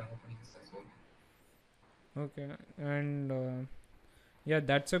concentrate on openings as well. Okay, and yeah,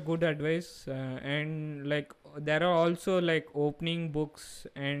 that's a good advice. And like there are also like opening books,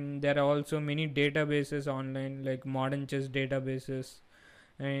 and there are also many databases online, like modern chess databases,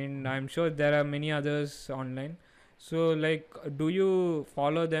 and I'm sure there are many others online. So like, do you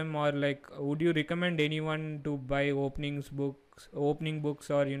follow them, or like would you recommend anyone to buy opening books, or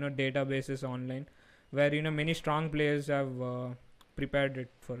databases online, where many strong players have prepared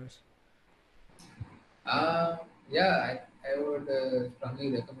it for us? Uh, yeah, I would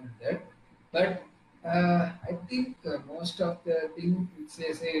strongly recommend that. But I think most of the thing it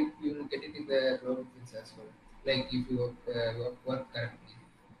says you will get it in the cloud things as well. Like if you work correctly.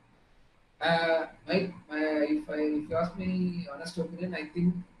 If you ask me honest opinion, I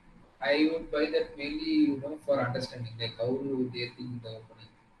think I would buy that mainly for understanding like how do they think the opening,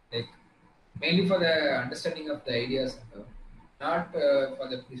 like mainly for the understanding of the ideas and all, not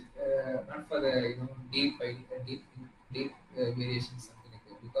not for the deep variations something like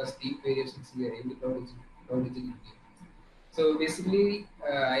that, because deep variations here every cloud is in game. So basically,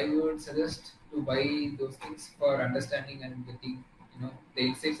 I would suggest to buy those things for understanding and getting the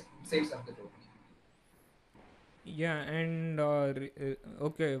insights of the opening. Yeah, and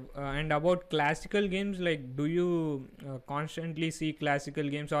okay, and about classical games, like, do you constantly see classical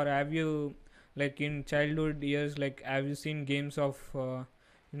games, or have you, like, in childhood years, like, have you seen games of,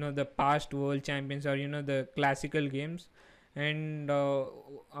 the past world champions, or the classical games? And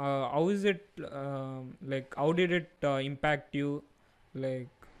how is it, like, how did it impact you? Like,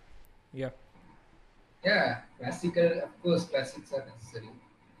 yeah. Yeah, classical, of course, classics are necessary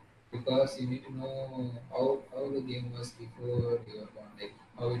because you need to know how the game was before you were born, like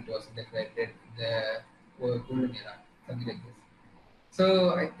how it was decorated in the golden era, something like this.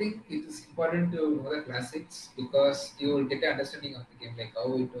 So I think it is important to know the classics because you will get an understanding of the game, like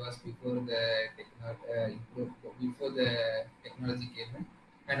how it was before the before the technology came in,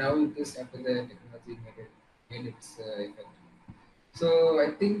 and how it is after the technology made its effect. So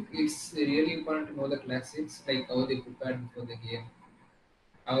I think it's really important to know the classics, like how they prepared for the game,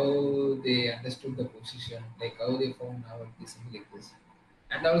 how they understood the position, like how they found out this something like this.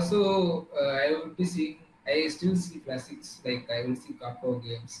 And also, I would be seeing, I still see classics, like I will see Kapo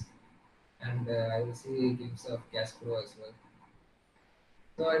games, and I will see games of Caspro as well.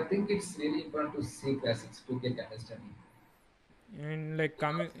 So I think it's really important to see classics to get understanding. And like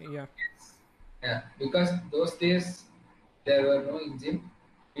coming, yeah. Yeah, because those days there were no engine.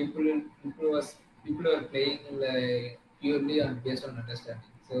 People were playing like purely on based on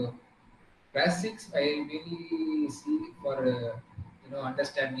understanding. So classics I really see for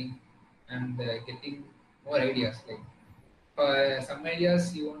understanding and getting more ideas. Like for some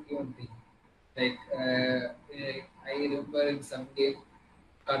ideas you won't even think. Like I remember in some game,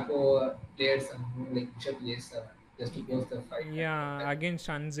 Karpo played some like Bishop A7 just to close the fight and all Yeah, that. against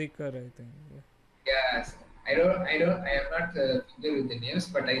Shanzikar, I think. Yeah. Yes, I am not familiar with the names,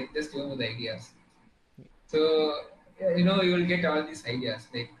 but I just remember the ideas. So yeah, you will get all these ideas,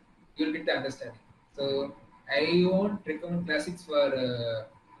 like you will get the understanding. So I won't recommend classics for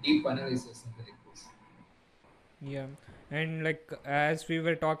deep analysis and like this. Yeah, and like as we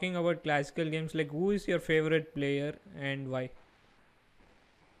were talking about classical games, like who is your favorite player and why?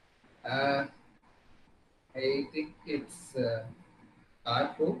 Uh, I think it's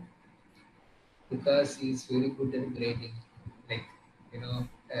R2 because he's very good at grading, like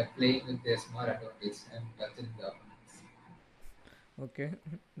playing with their small advantage and touching the opponents. Okay,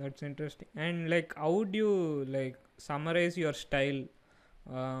 that's interesting. And like, how would you like summarize your style,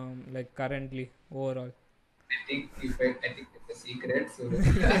 like currently overall? I think it's a secret, so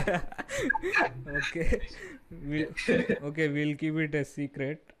Yeah. Okay, we'll okay we'll keep it a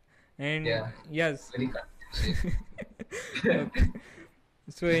secret. And yeah, yes, very confidential. okay.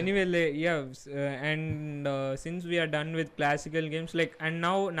 So anyway, yeah, and since we are done with classical games, like, and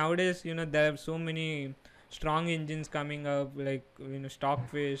nowadays, there are so many strong engines coming up, like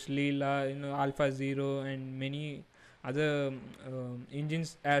Stockfish, Leela, Alpha Zero, and many other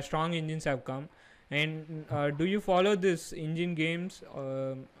engines. Strong engines have come. And do you follow this engine games,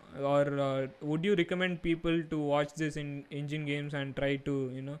 or would you recommend people to watch this in engine games and try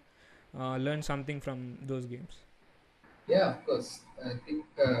to learn something from those games? Yeah, of course. I think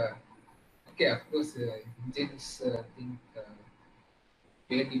okay, of course, engines think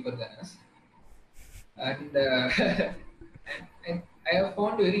way deeper than us, and and I have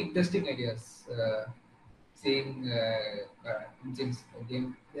found very interesting ideas. Seeing engines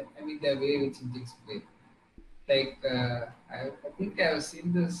game. I mean the way which engines play. Like I think I have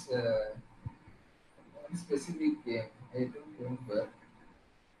seen this one specific game. I don't remember.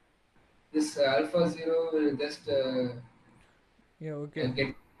 This Alpha Zero will just Yeah, okay.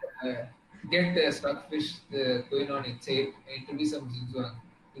 get uh, stockfish going on its head. It will be some zigzag.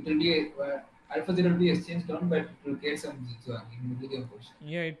 It will be Alpha Zero will be exchanged down, but it will get some zigzag in middle game portion.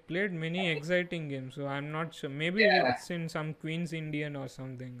 Yeah, it played many exciting games, so I'm not sure. Maybe Yeah, it's in some Queen's Indian or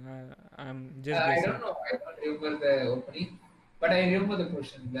something. I'm just I guessing. don't know. I don't remember the opening, but I remember the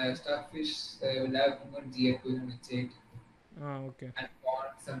portion. The starfish will have one G going on its head Ah, okay. and pond,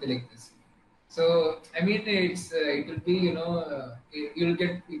 something like this. So I mean, it will be you'll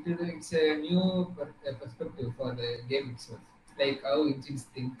get it's a new perspective for the game itself, like how engines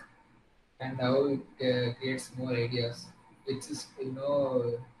think and how it creates more ideas, which is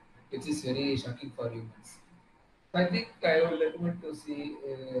which is very shocking for humans. So I think I would recommend to see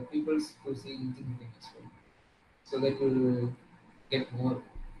people to see engine thing as well, so that will get more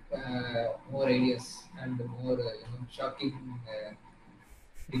ideas and more shocking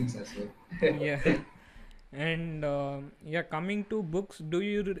things as well. Yeah. And yeah, coming to books, do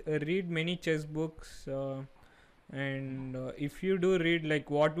you read many chess books? And if you do read, like,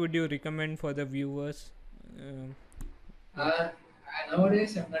 what would you recommend for the viewers? Um like,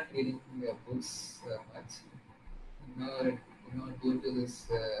 Nowadays, I'm not reading books much. Due to this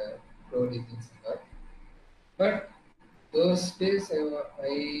pro disease and all. But those days, I was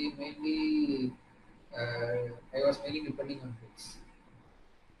mainly depending on books.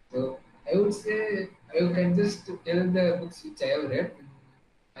 So I would say I can just tell the books which I have read in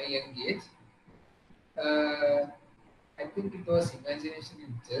my young age. Uh, I think it was Imagination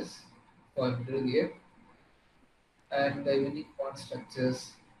in Chess for middle year and the unique pawn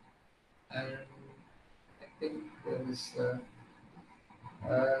structures, and I think there is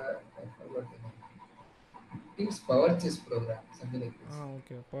I forgot the name. I think it's Power Chess program, something like this.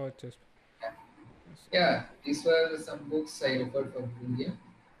 okay, power chess. Yeah, Yes. yeah, these were some books I referred for middle game.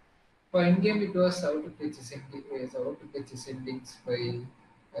 For endgame, it was How to Play Chess Endings, How to Play Chess Endings by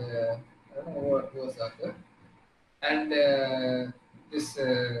I don't know what was the author, and this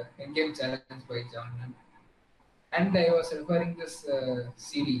endgame challenge by John Nunn. And I was referring this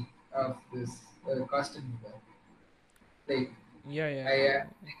CD of this Constant Miller. Like Yeah, yeah, I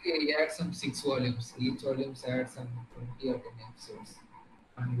think he had some 6 volumes. Each volumes had some 20 or 10 episodes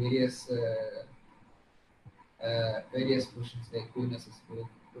on various portions like Queen versus Queen,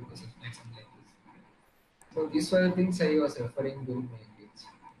 Queen versus Knight, something like this. So these were the things I was referring during my engage.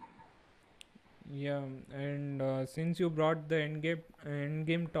 yeah. And since you brought the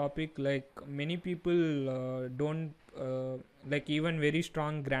endgame topic, like many people don't like even very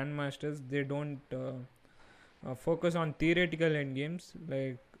strong grandmasters, they don't focus on theoretical endgames.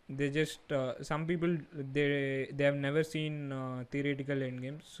 Like they just some people they have never seen theoretical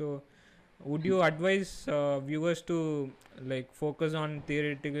endgames. So would you advise viewers to like focus on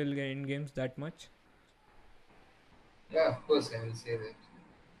theoretical endgames that much? Yeah, of course I will say that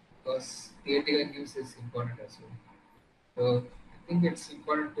because theoretical games is important as well. So I think it's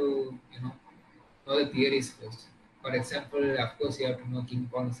important to know the theories first. For example, of course, you have to know King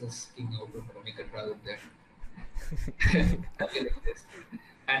Ponus King Output to make it rather than something like this.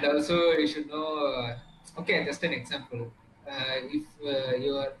 And also, you should know Okay, just an example. If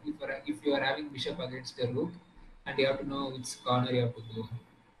you are having bishop against a rook, and you have to know which corner you have to go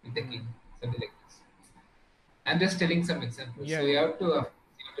with the Mm. king, something like this. I'm just telling some examples. Yeah, So yeah. you have to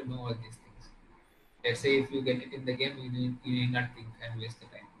know all these things. Let's say if you get it in the game, you need not think and waste the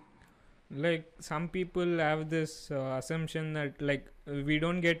time. Like some people have this assumption that like we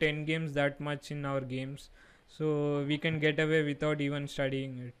don't get end games that much in our games, so we can get away without even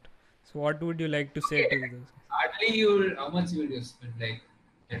studying it. So what would you like to say Okay, to those? hardly how much will you spend? Like,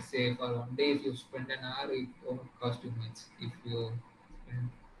 let's say for one day, if you spend an hour, it won't cost you much. If you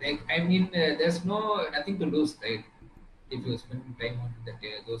spend, there's nothing to lose, right? If you spend time on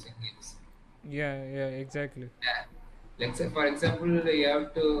those games. Yeah, yeah, exactly. Yeah. Let's say, for example, you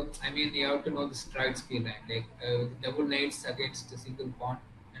have to know the stride skill line, like double knights against a single pawn,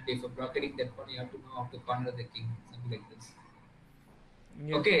 and if you're blocking that pawn, you have to know how to corner the king, something like this.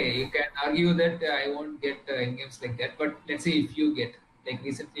 Yeah, Okay, you can argue that I won't get in games like that, but let's say if you get, like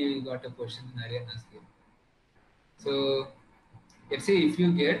recently we got a question in Ariana's game. So let's say if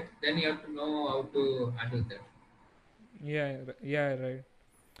you get, then you have to know how to handle that. yeah, yeah, right.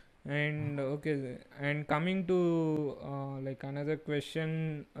 And okay, and coming to like another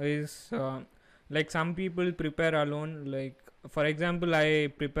question is like some people prepare alone. Like for example,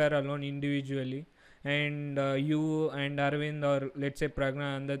 I prepare alone individually, and you and Arvind, or let's say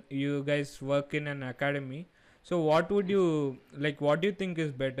Pragna, and that you guys work in an academy. So what would you like? What do you think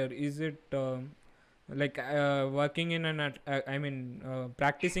is better? Is it like working in I mean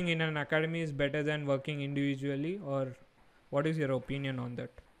practicing in an academy is better than working individually, or what is your opinion on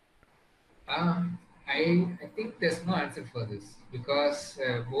that? I think there's no answer for this because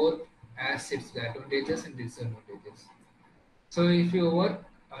both has its advantages and disadvantages. So if you work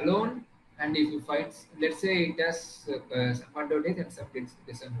alone and if you find, let's say it has some advantage and some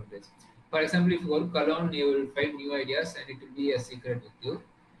disadvantage. For example, if you work alone, you will find new ideas and it will be a secret with you.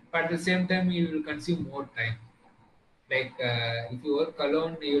 But at the same time, you will consume more time. Like if you work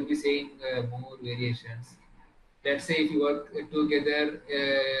alone, you will be saying more variations. Let's say if you work together,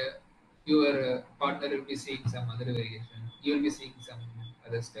 your partner will be seeing some other variation. You will be seeing some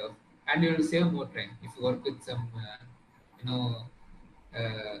other stuff, and you will save more time if you work with some, you know,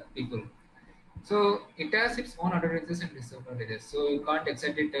 people. So it has its own advantages and disadvantages. So you can't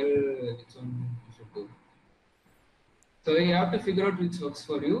exactly tell which one you should do. So you have to figure out which works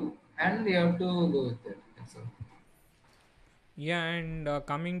for you, and you have to go with it. That's all. Yeah, and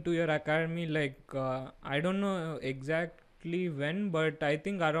coming to your academy, like I don't know exactly when, but I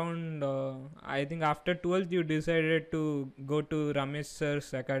think around I think after 12th you decided to go to Ramesh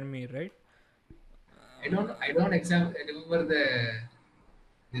sir's academy, right? I don't remember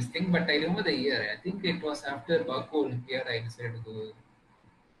this thing, but I remember the year. I think it was after Baku Olympiad. I decided to go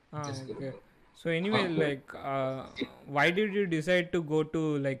just Okay. Gurukul. So anyway, Baku. like why did you decide to go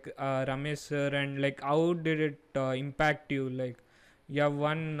to like Ramesh sir, and like how did it impact you? Like you have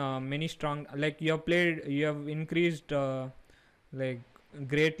won many strong, like you have played, you have increased like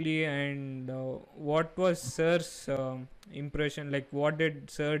greatly, and what was sir's impression? Like what did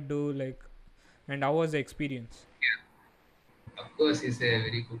sir do? Like, and how was the experience? Of course, he's a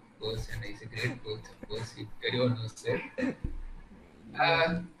very good coach and he's a great coach. Of course, if everyone knows that.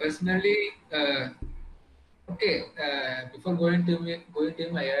 Yeah. Personally, okay. Before going to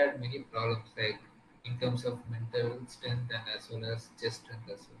him, I had many problems like in terms of mental strength and as well as chest strength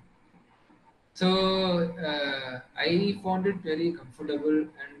as well. So I found it very comfortable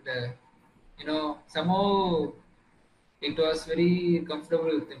and somehow it was very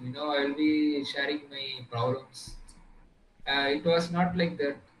comfortable with him. I'll be sharing my problems. It was not like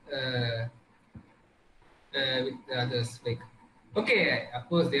that with the others. Like, okay, of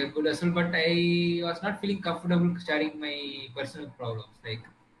course they are good as well, but I was not feeling comfortable sharing my personal problems. Like,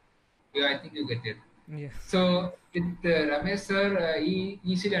 yeah, I think you get it. Yeah. So with Ramesh sir, he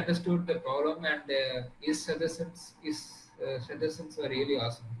easily understood the problem, and his suggestions were really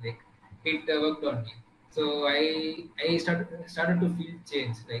awesome. Like it worked on me. So I started to feel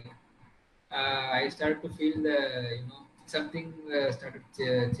change. Like I started to feel the something started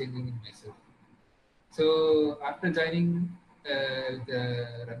changing in myself. So after joining the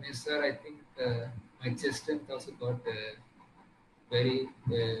Ramesh sir, I think my chest strength also got very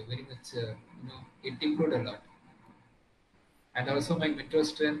much it improved a lot, and also my mental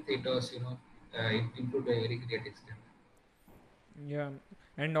strength it was it improved to a very great extent. Yeah,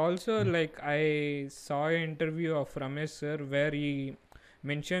 and also like I saw an interview of Ramesh sir where he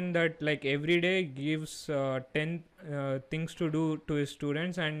mentioned that like every day gives 10 things to do to his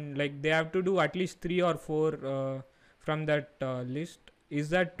students, and like they have to do at least 3 or 4 from that list. Is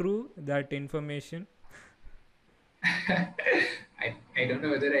that true? That information? I don't know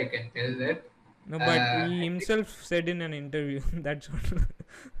whether I can tell that. No, but he I think himself said in an interview. That's what.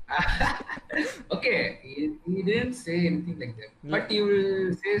 okay, he didn't say anything like that, L- but he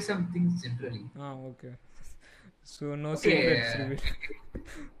will say some things generally. okay. So no Okay, secrets revealed.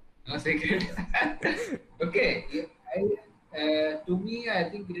 no secret. Okay, to me, I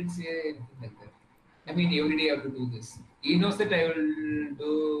think he didn't say anything like that. I mean, every day I have to do this. He knows that I will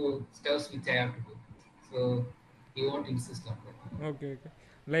do stuff which I have to do, so he won't insist on that. Okay, okay.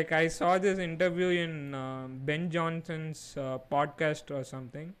 Like I saw this interview in Ben Johnson's podcast or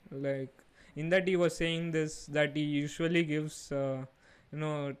something. Like in that he was saying this that he usually gives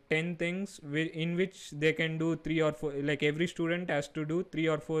 10 things in which they can do three or four. Like every student has to do three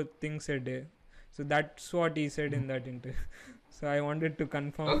or four things a day. So that's what he said in that interview. So I wanted to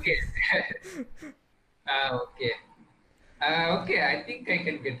confirm. Okay, okay. Okay, I think I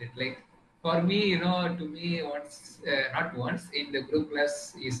can get it. Like for me, to me, once, not once, in the group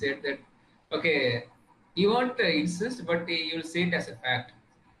class, he said that, okay, you won't insist, but you'll say it as a fact.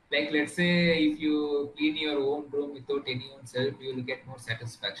 Like, let's say if you clean your own room without anyone's help, you will get more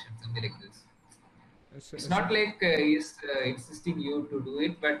satisfaction, something like this. So, It's so, not like he's insisting you to do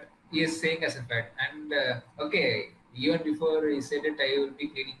it, but he is saying as a fact. And okay, even before he said it, I will be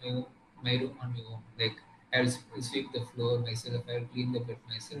cleaning my room on my own. Like I'll sweep the floor myself. I'll clean the bed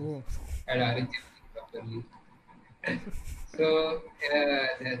myself. oh, I'll arrange everything properly. So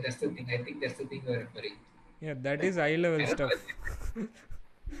that's the thing. I think that's the thing you're referring. yeah, that is high level I don't stuff. know.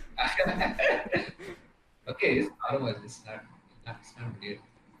 Okay, it's normal. It's not great.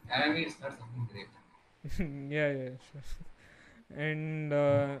 I mean, it's not something great. Yeah, yeah, sure. And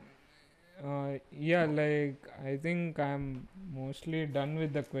yeah, like I think I'm mostly done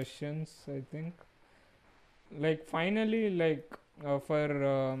with the questions. I think like finally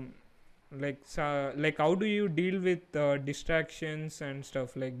for like how do you deal with distractions and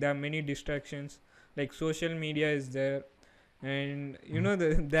stuff? Like there are many distractions, like social media is there, and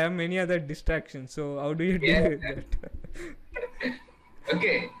there are many other distractions, so how do you deal Yeah. with that?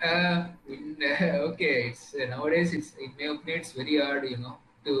 Okay. Okay. It's nowadays. It's in my opinion, it's very hard,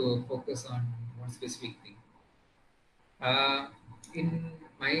 to focus on one specific thing. Uh, in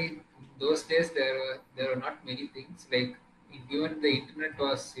my those days, there were not many things. Like even the internet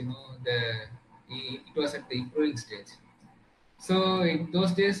was, it was at the improving stage. So in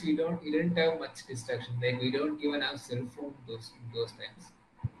those days, we didn't have much distraction. Like we don't even have cell phone those times.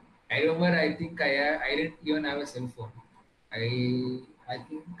 I remember. I think I didn't even have a cell phone. I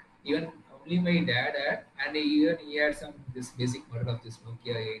think even only my dad had, and even he had some this basic model of this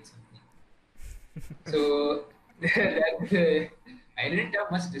Nokia 8 something. So I didn't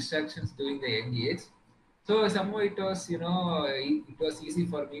have much distractions during the young age. So somehow it was it was easy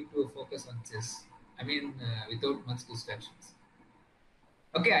for me to focus on chess. I mean without much distractions.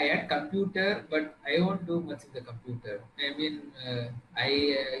 Okay, I had computer, but I won't do much in the computer. I mean, I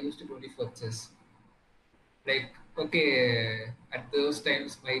used to only for chess. Like, okay, at those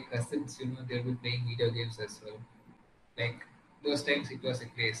times, my cousins, they'll be playing video games as well. Like, those times it was a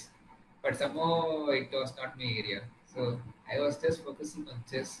craze. But somehow it was not my area. So I was just focusing on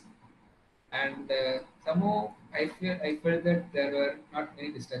chess. And somehow I felt that there were not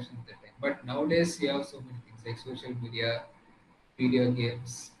many distractions at that time. But nowadays, you have so many things like social media, video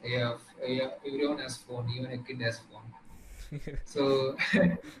games. Yeah, everyone has phone, even a kid has phone. So,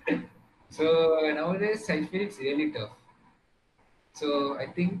 so nowadays I feel it's really tough. So I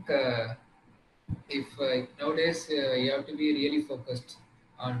think if nowadays you have to be really focused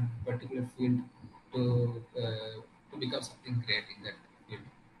on particular field to become something great in that field.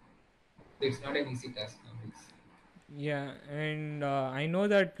 So it's not an easy task nowadays. Yeah, and I know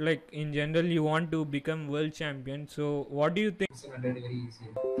that like in general you want to become world champion, so what do you think? It's not very easy,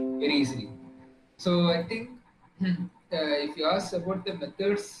 very easily. So I think if you ask about the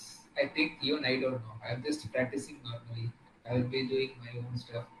methods, I think even I don't know. I'm just practicing normally. I'll be doing my own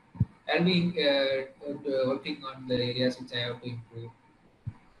stuff. I'll be working on the areas which I have to improve,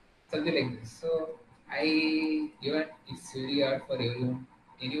 something like this. So I even it's really hard for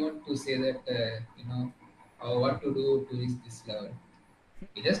anyone to say that what to do to reach this level.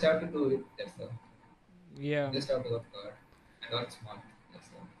 You just have to do it. That's all. Yeah, You just have to work hard and work smart. That's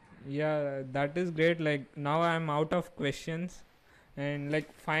all. yeah, that is great. Like now I'm out of questions, and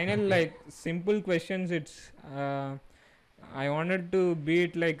like final Okay. like simple questions. I wanted to be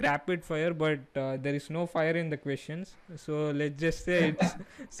it like rapid fire, but there is no fire in the questions. So let's just say it's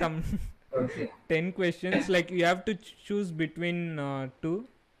some Okay. 10 questions. Like you have to choose between two.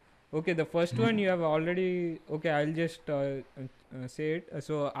 Okay, the first one Mhm. you have already. Okay, I'll just say it.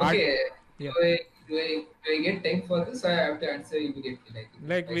 So art. Okay. Yeah, Do I, do I get time for this? I have to answer immediately, like within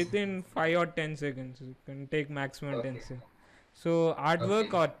like 5 seconds. within 5 or 10 seconds. You can take maximum 10 Okay. seconds. So,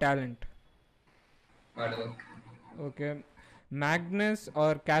 artwork Okay. or talent? Hard work. Okay. Magnus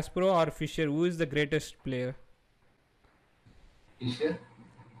or Kasparov or Fischer? Who is the greatest player? Fisher.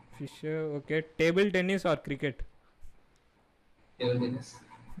 Fischer. Okay. Table tennis or cricket? Table tennis.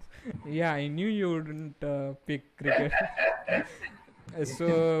 Yeah, I knew you wouldn't pick cricket.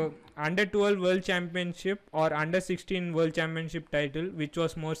 So, under 12 World Championship or under 16 World Championship title, which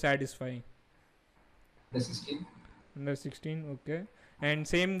was more satisfying? The 16. Under 16, okay. And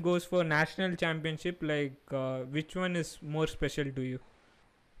same goes for national championship. Like, which one is more special to you?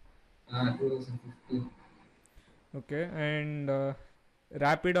 2015. Okay. And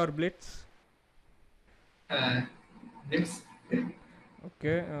rapid or blitz? Uh, Next.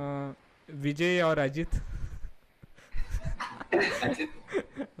 Okay. Vijay or Ajit? Ajit.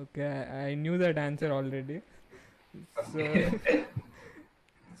 Okay, I knew that answer already. So, Okay.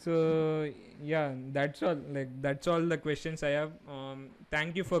 so yeah, that's all. Like that's all the questions I have.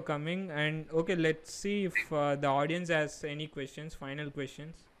 Thank you for coming. And okay, let's see if the audience has any questions. Final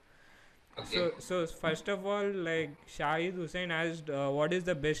questions. Okay. So first of all, like Shahid Hussain asked, what is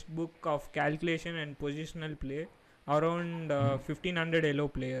the best book of calculation and positional play around 1500 Elo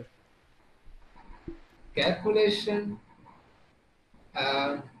player? Calculation.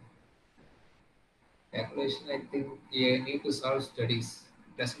 Um, Calculation. I think you need to solve studies.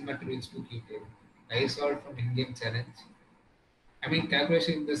 Doesn't matter which book you take. I solved from Indian Challenge. I mean,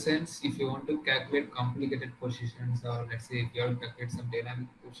 calculation in the sense if you want to calculate complicated positions, or let's say if you have to calculate some dynamic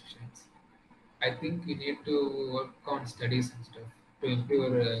positions, I think you need to work on studies and stuff to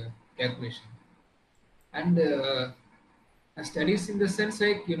improve your calculation. And studies in the sense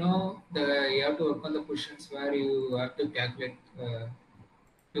like the you have to work on the positions where you have to calculate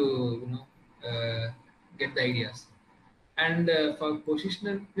to get the ideas. And for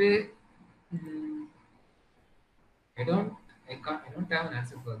positional play, mm, I don't, I don't have an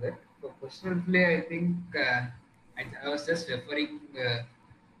answer for that. For positional play, I think I was just referring,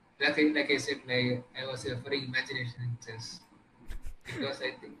 like I said, like I was referring imagination in chess because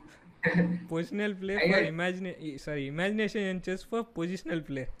I think Positional play I for had, imagination and chess for positional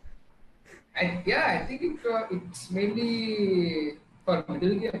play. yeah, I think it's mainly for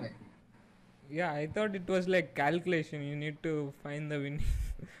middle game. I think. Yeah, I thought it was like calculation. You need to find the winning.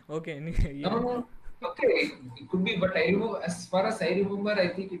 Okay, anyway, No, yeah. no, okay, it could be, but I remember as far as I remember, I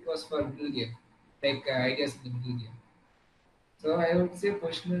think it was for middle game, like ideas in the middle game. So I would say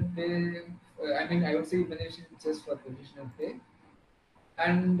positional play. I mean, I would say imagination just for positional play,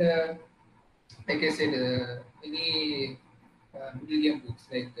 and like I said, any middle game books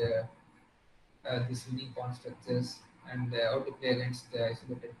like this winning pawn structures and how to play against the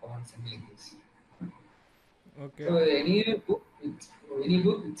isolated pawns and like this. So Okay. any book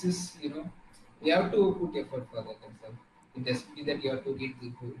which is you have to put effort for that and stuff. It doesn't mean that you have to read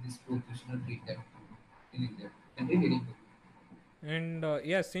this book. You should not read that. Read that and read any book. And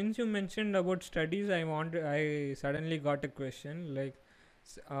yeah, since you mentioned about studies, I suddenly got a question. Like,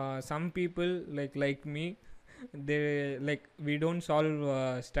 some people like me, they like we don't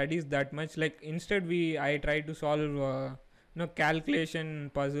solve studies that much. Like instead, I try to solve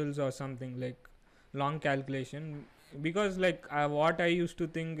calculation puzzles or something like long calculation, because like what I used to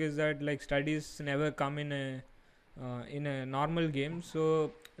think is that like studies never come in a normal game.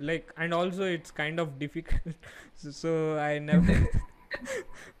 So like, and also it's kind of difficult. So I never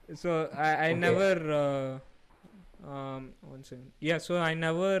so I Okay. never one second. Yeah, so I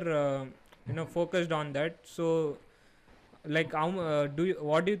never focused on that. So like how do you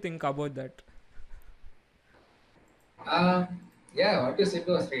what do you think about that? Um, yeah, what you said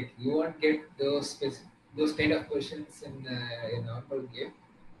was right. You won't get those kind of questions in a normal game.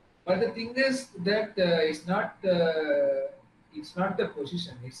 But the thing is that it's not the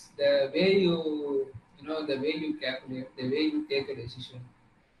position. It's the way the way you calculate, the way you take a decision,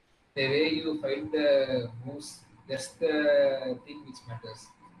 the way you find the moves. That's the thing which matters.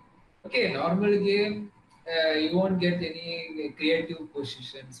 Okay, normal game, you won't get any creative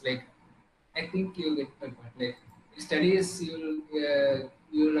positions. Like I think you get my point. Like in studies,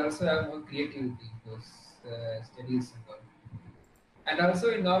 you'll also have more creativity in those studies and all. And also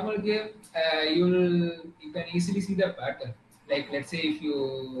in normal game, you can easily see the pattern. Like let's say if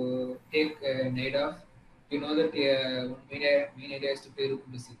you take knight off, you know that one main idea is to play rook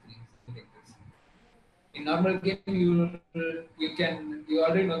into c3, something like this. In normal game, you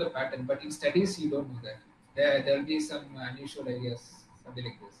already know the pattern, but in studies you don't know that. There'll be some unusual ideas, something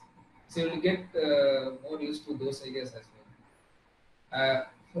like this. So you'll get more used to those ideas as well.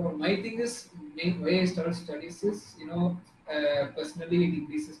 So my thing is, main way I started studies is, personally it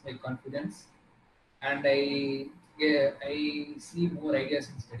increases my confidence, and I see more ideas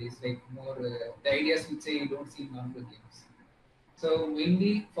in studies, like more the ideas which I don't see in normal games. So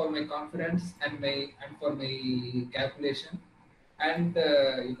mainly for my confidence and for my calculation, and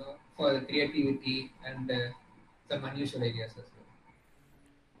for the creativity and some unusual ideas as well.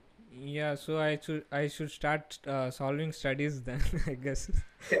 Yeah, so I should start solving studies then, I guess.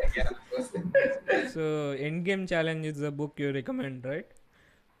 Yeah, of course. So Endgame Challenge is the book you recommend, right?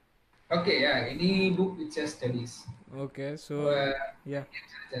 Okay, yeah, any book which has studies. Okay, Uh, so yeah.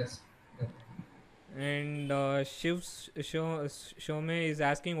 it just And Shome is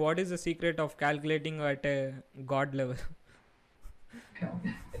asking what is the secret of calculating at a god level?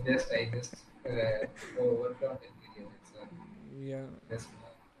 I just worked on that video. It's Yeah, just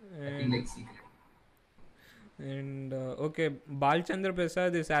nothing and like secret. okay, Balchandra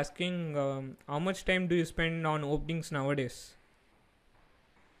Prasad is asking how much time do you spend on openings nowadays?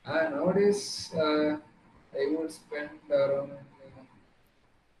 Nowadays, I would spend around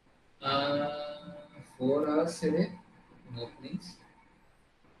 4 hours a day in openings,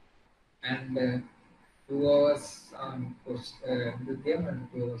 and 2 hours on post the game,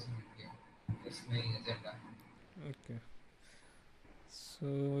 and 2 hours on the game. That's my agenda. Okay,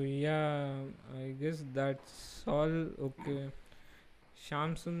 so yeah, I guess that's all. Okay,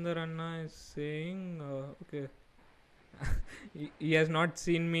 Sham Sundar Anna is saying okay, he has not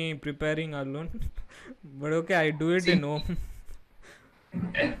seen me preparing alone, but okay, I do it in See, home.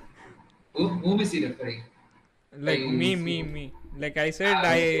 whom is he referring? Like I me, see. me, me. Like I said,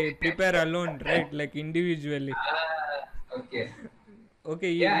 I Okay. prepare alone, right? Like individually. Okay.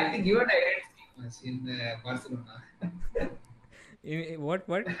 Okay, Yeah, I think you and I didn't see much in Barcelona. what?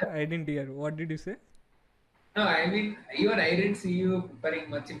 I didn't hear. What did you say? No, I mean, you and I didn't see you preparing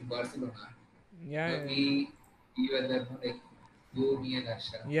much in Barcelona. Yeah, We were there, no, like you, me, and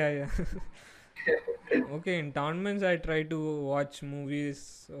Arsha. yeah, yeah. Okay, in tournaments, I try to watch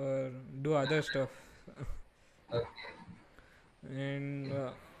movies or do other stuff. Okay. And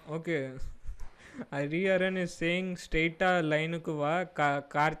okay, Ariharan is saying straight லைனுக்கு வா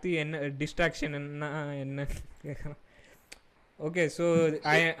கார்த்தி என்ன distraction என்ன கேக்குறான். Okay, so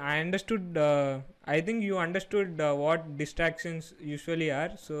I understood. I think you understood what distractions usually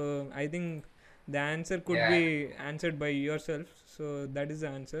are. So I think the answer could Yeah. be answered by yourself. So that is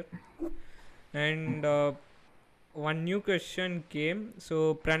the answer. And one new question came.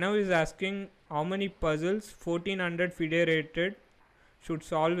 So Pranav is asking how many puzzles 1400 FIDE rated should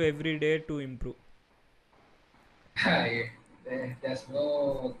solve every day to improve. There's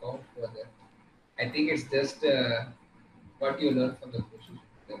no count for that. I think it's just what you learn from the courses.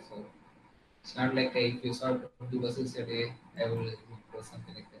 That's all. It's not like if you solve 20 buses a day, I will improve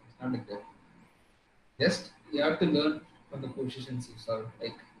something like that. It's not like that. Just you have to learn from the positions you solve.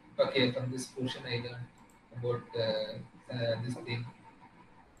 Like, okay, from this portion I learned about this thing,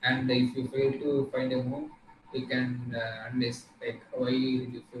 and if you fail to find a move, you can analyze like why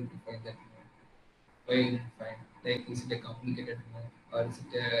did you fail to find that move? Why you didn't find? Like, is it a complicated move or is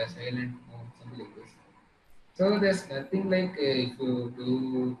it a silent move? Something like this. So there's nothing like if you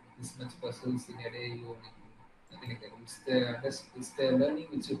do this much puzzles in a day, you will improve. Nothing like that. It's the learning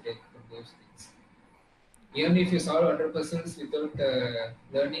which you take from those things. Even if you solve 100% without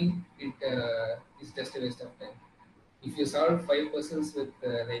learning, it is just a waste of time. If you solve 5% with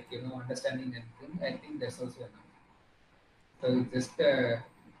understanding and thing, I think that's also enough. So it's just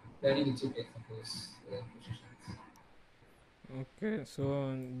learning which you take from those positions. Okay,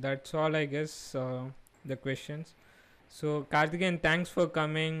 so that's all I guess. The questions. So Karthikeyan, thanks for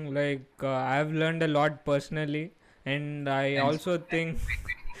coming. Like I've learned a lot personally, and I Thanks. also think,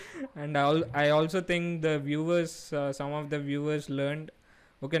 and I also think the viewers, some of the viewers learned.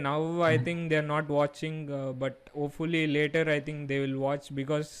 Okay, now I think they're not watching, but hopefully later I think they will watch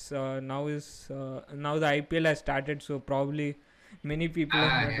because now the IPL has started, so probably many people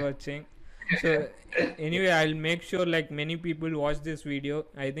are not Yeah. watching. So anyway, I'll make sure like many people watch this video.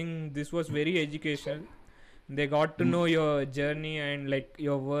 I think this was very educational. They got to know your journey and like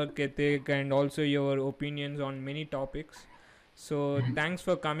your work ethic and also your opinions on many topics. So thanks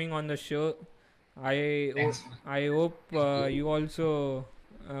for coming on the show. Thanks. I hope Thank you. you also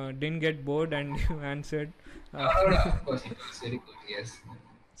didn't get bored and you answered. Uh, No, of course, it was very good. Yes.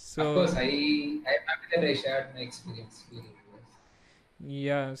 Of course, so I'm happy that I shared my experience with you.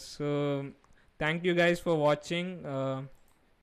 yeah, so thank you guys for watching.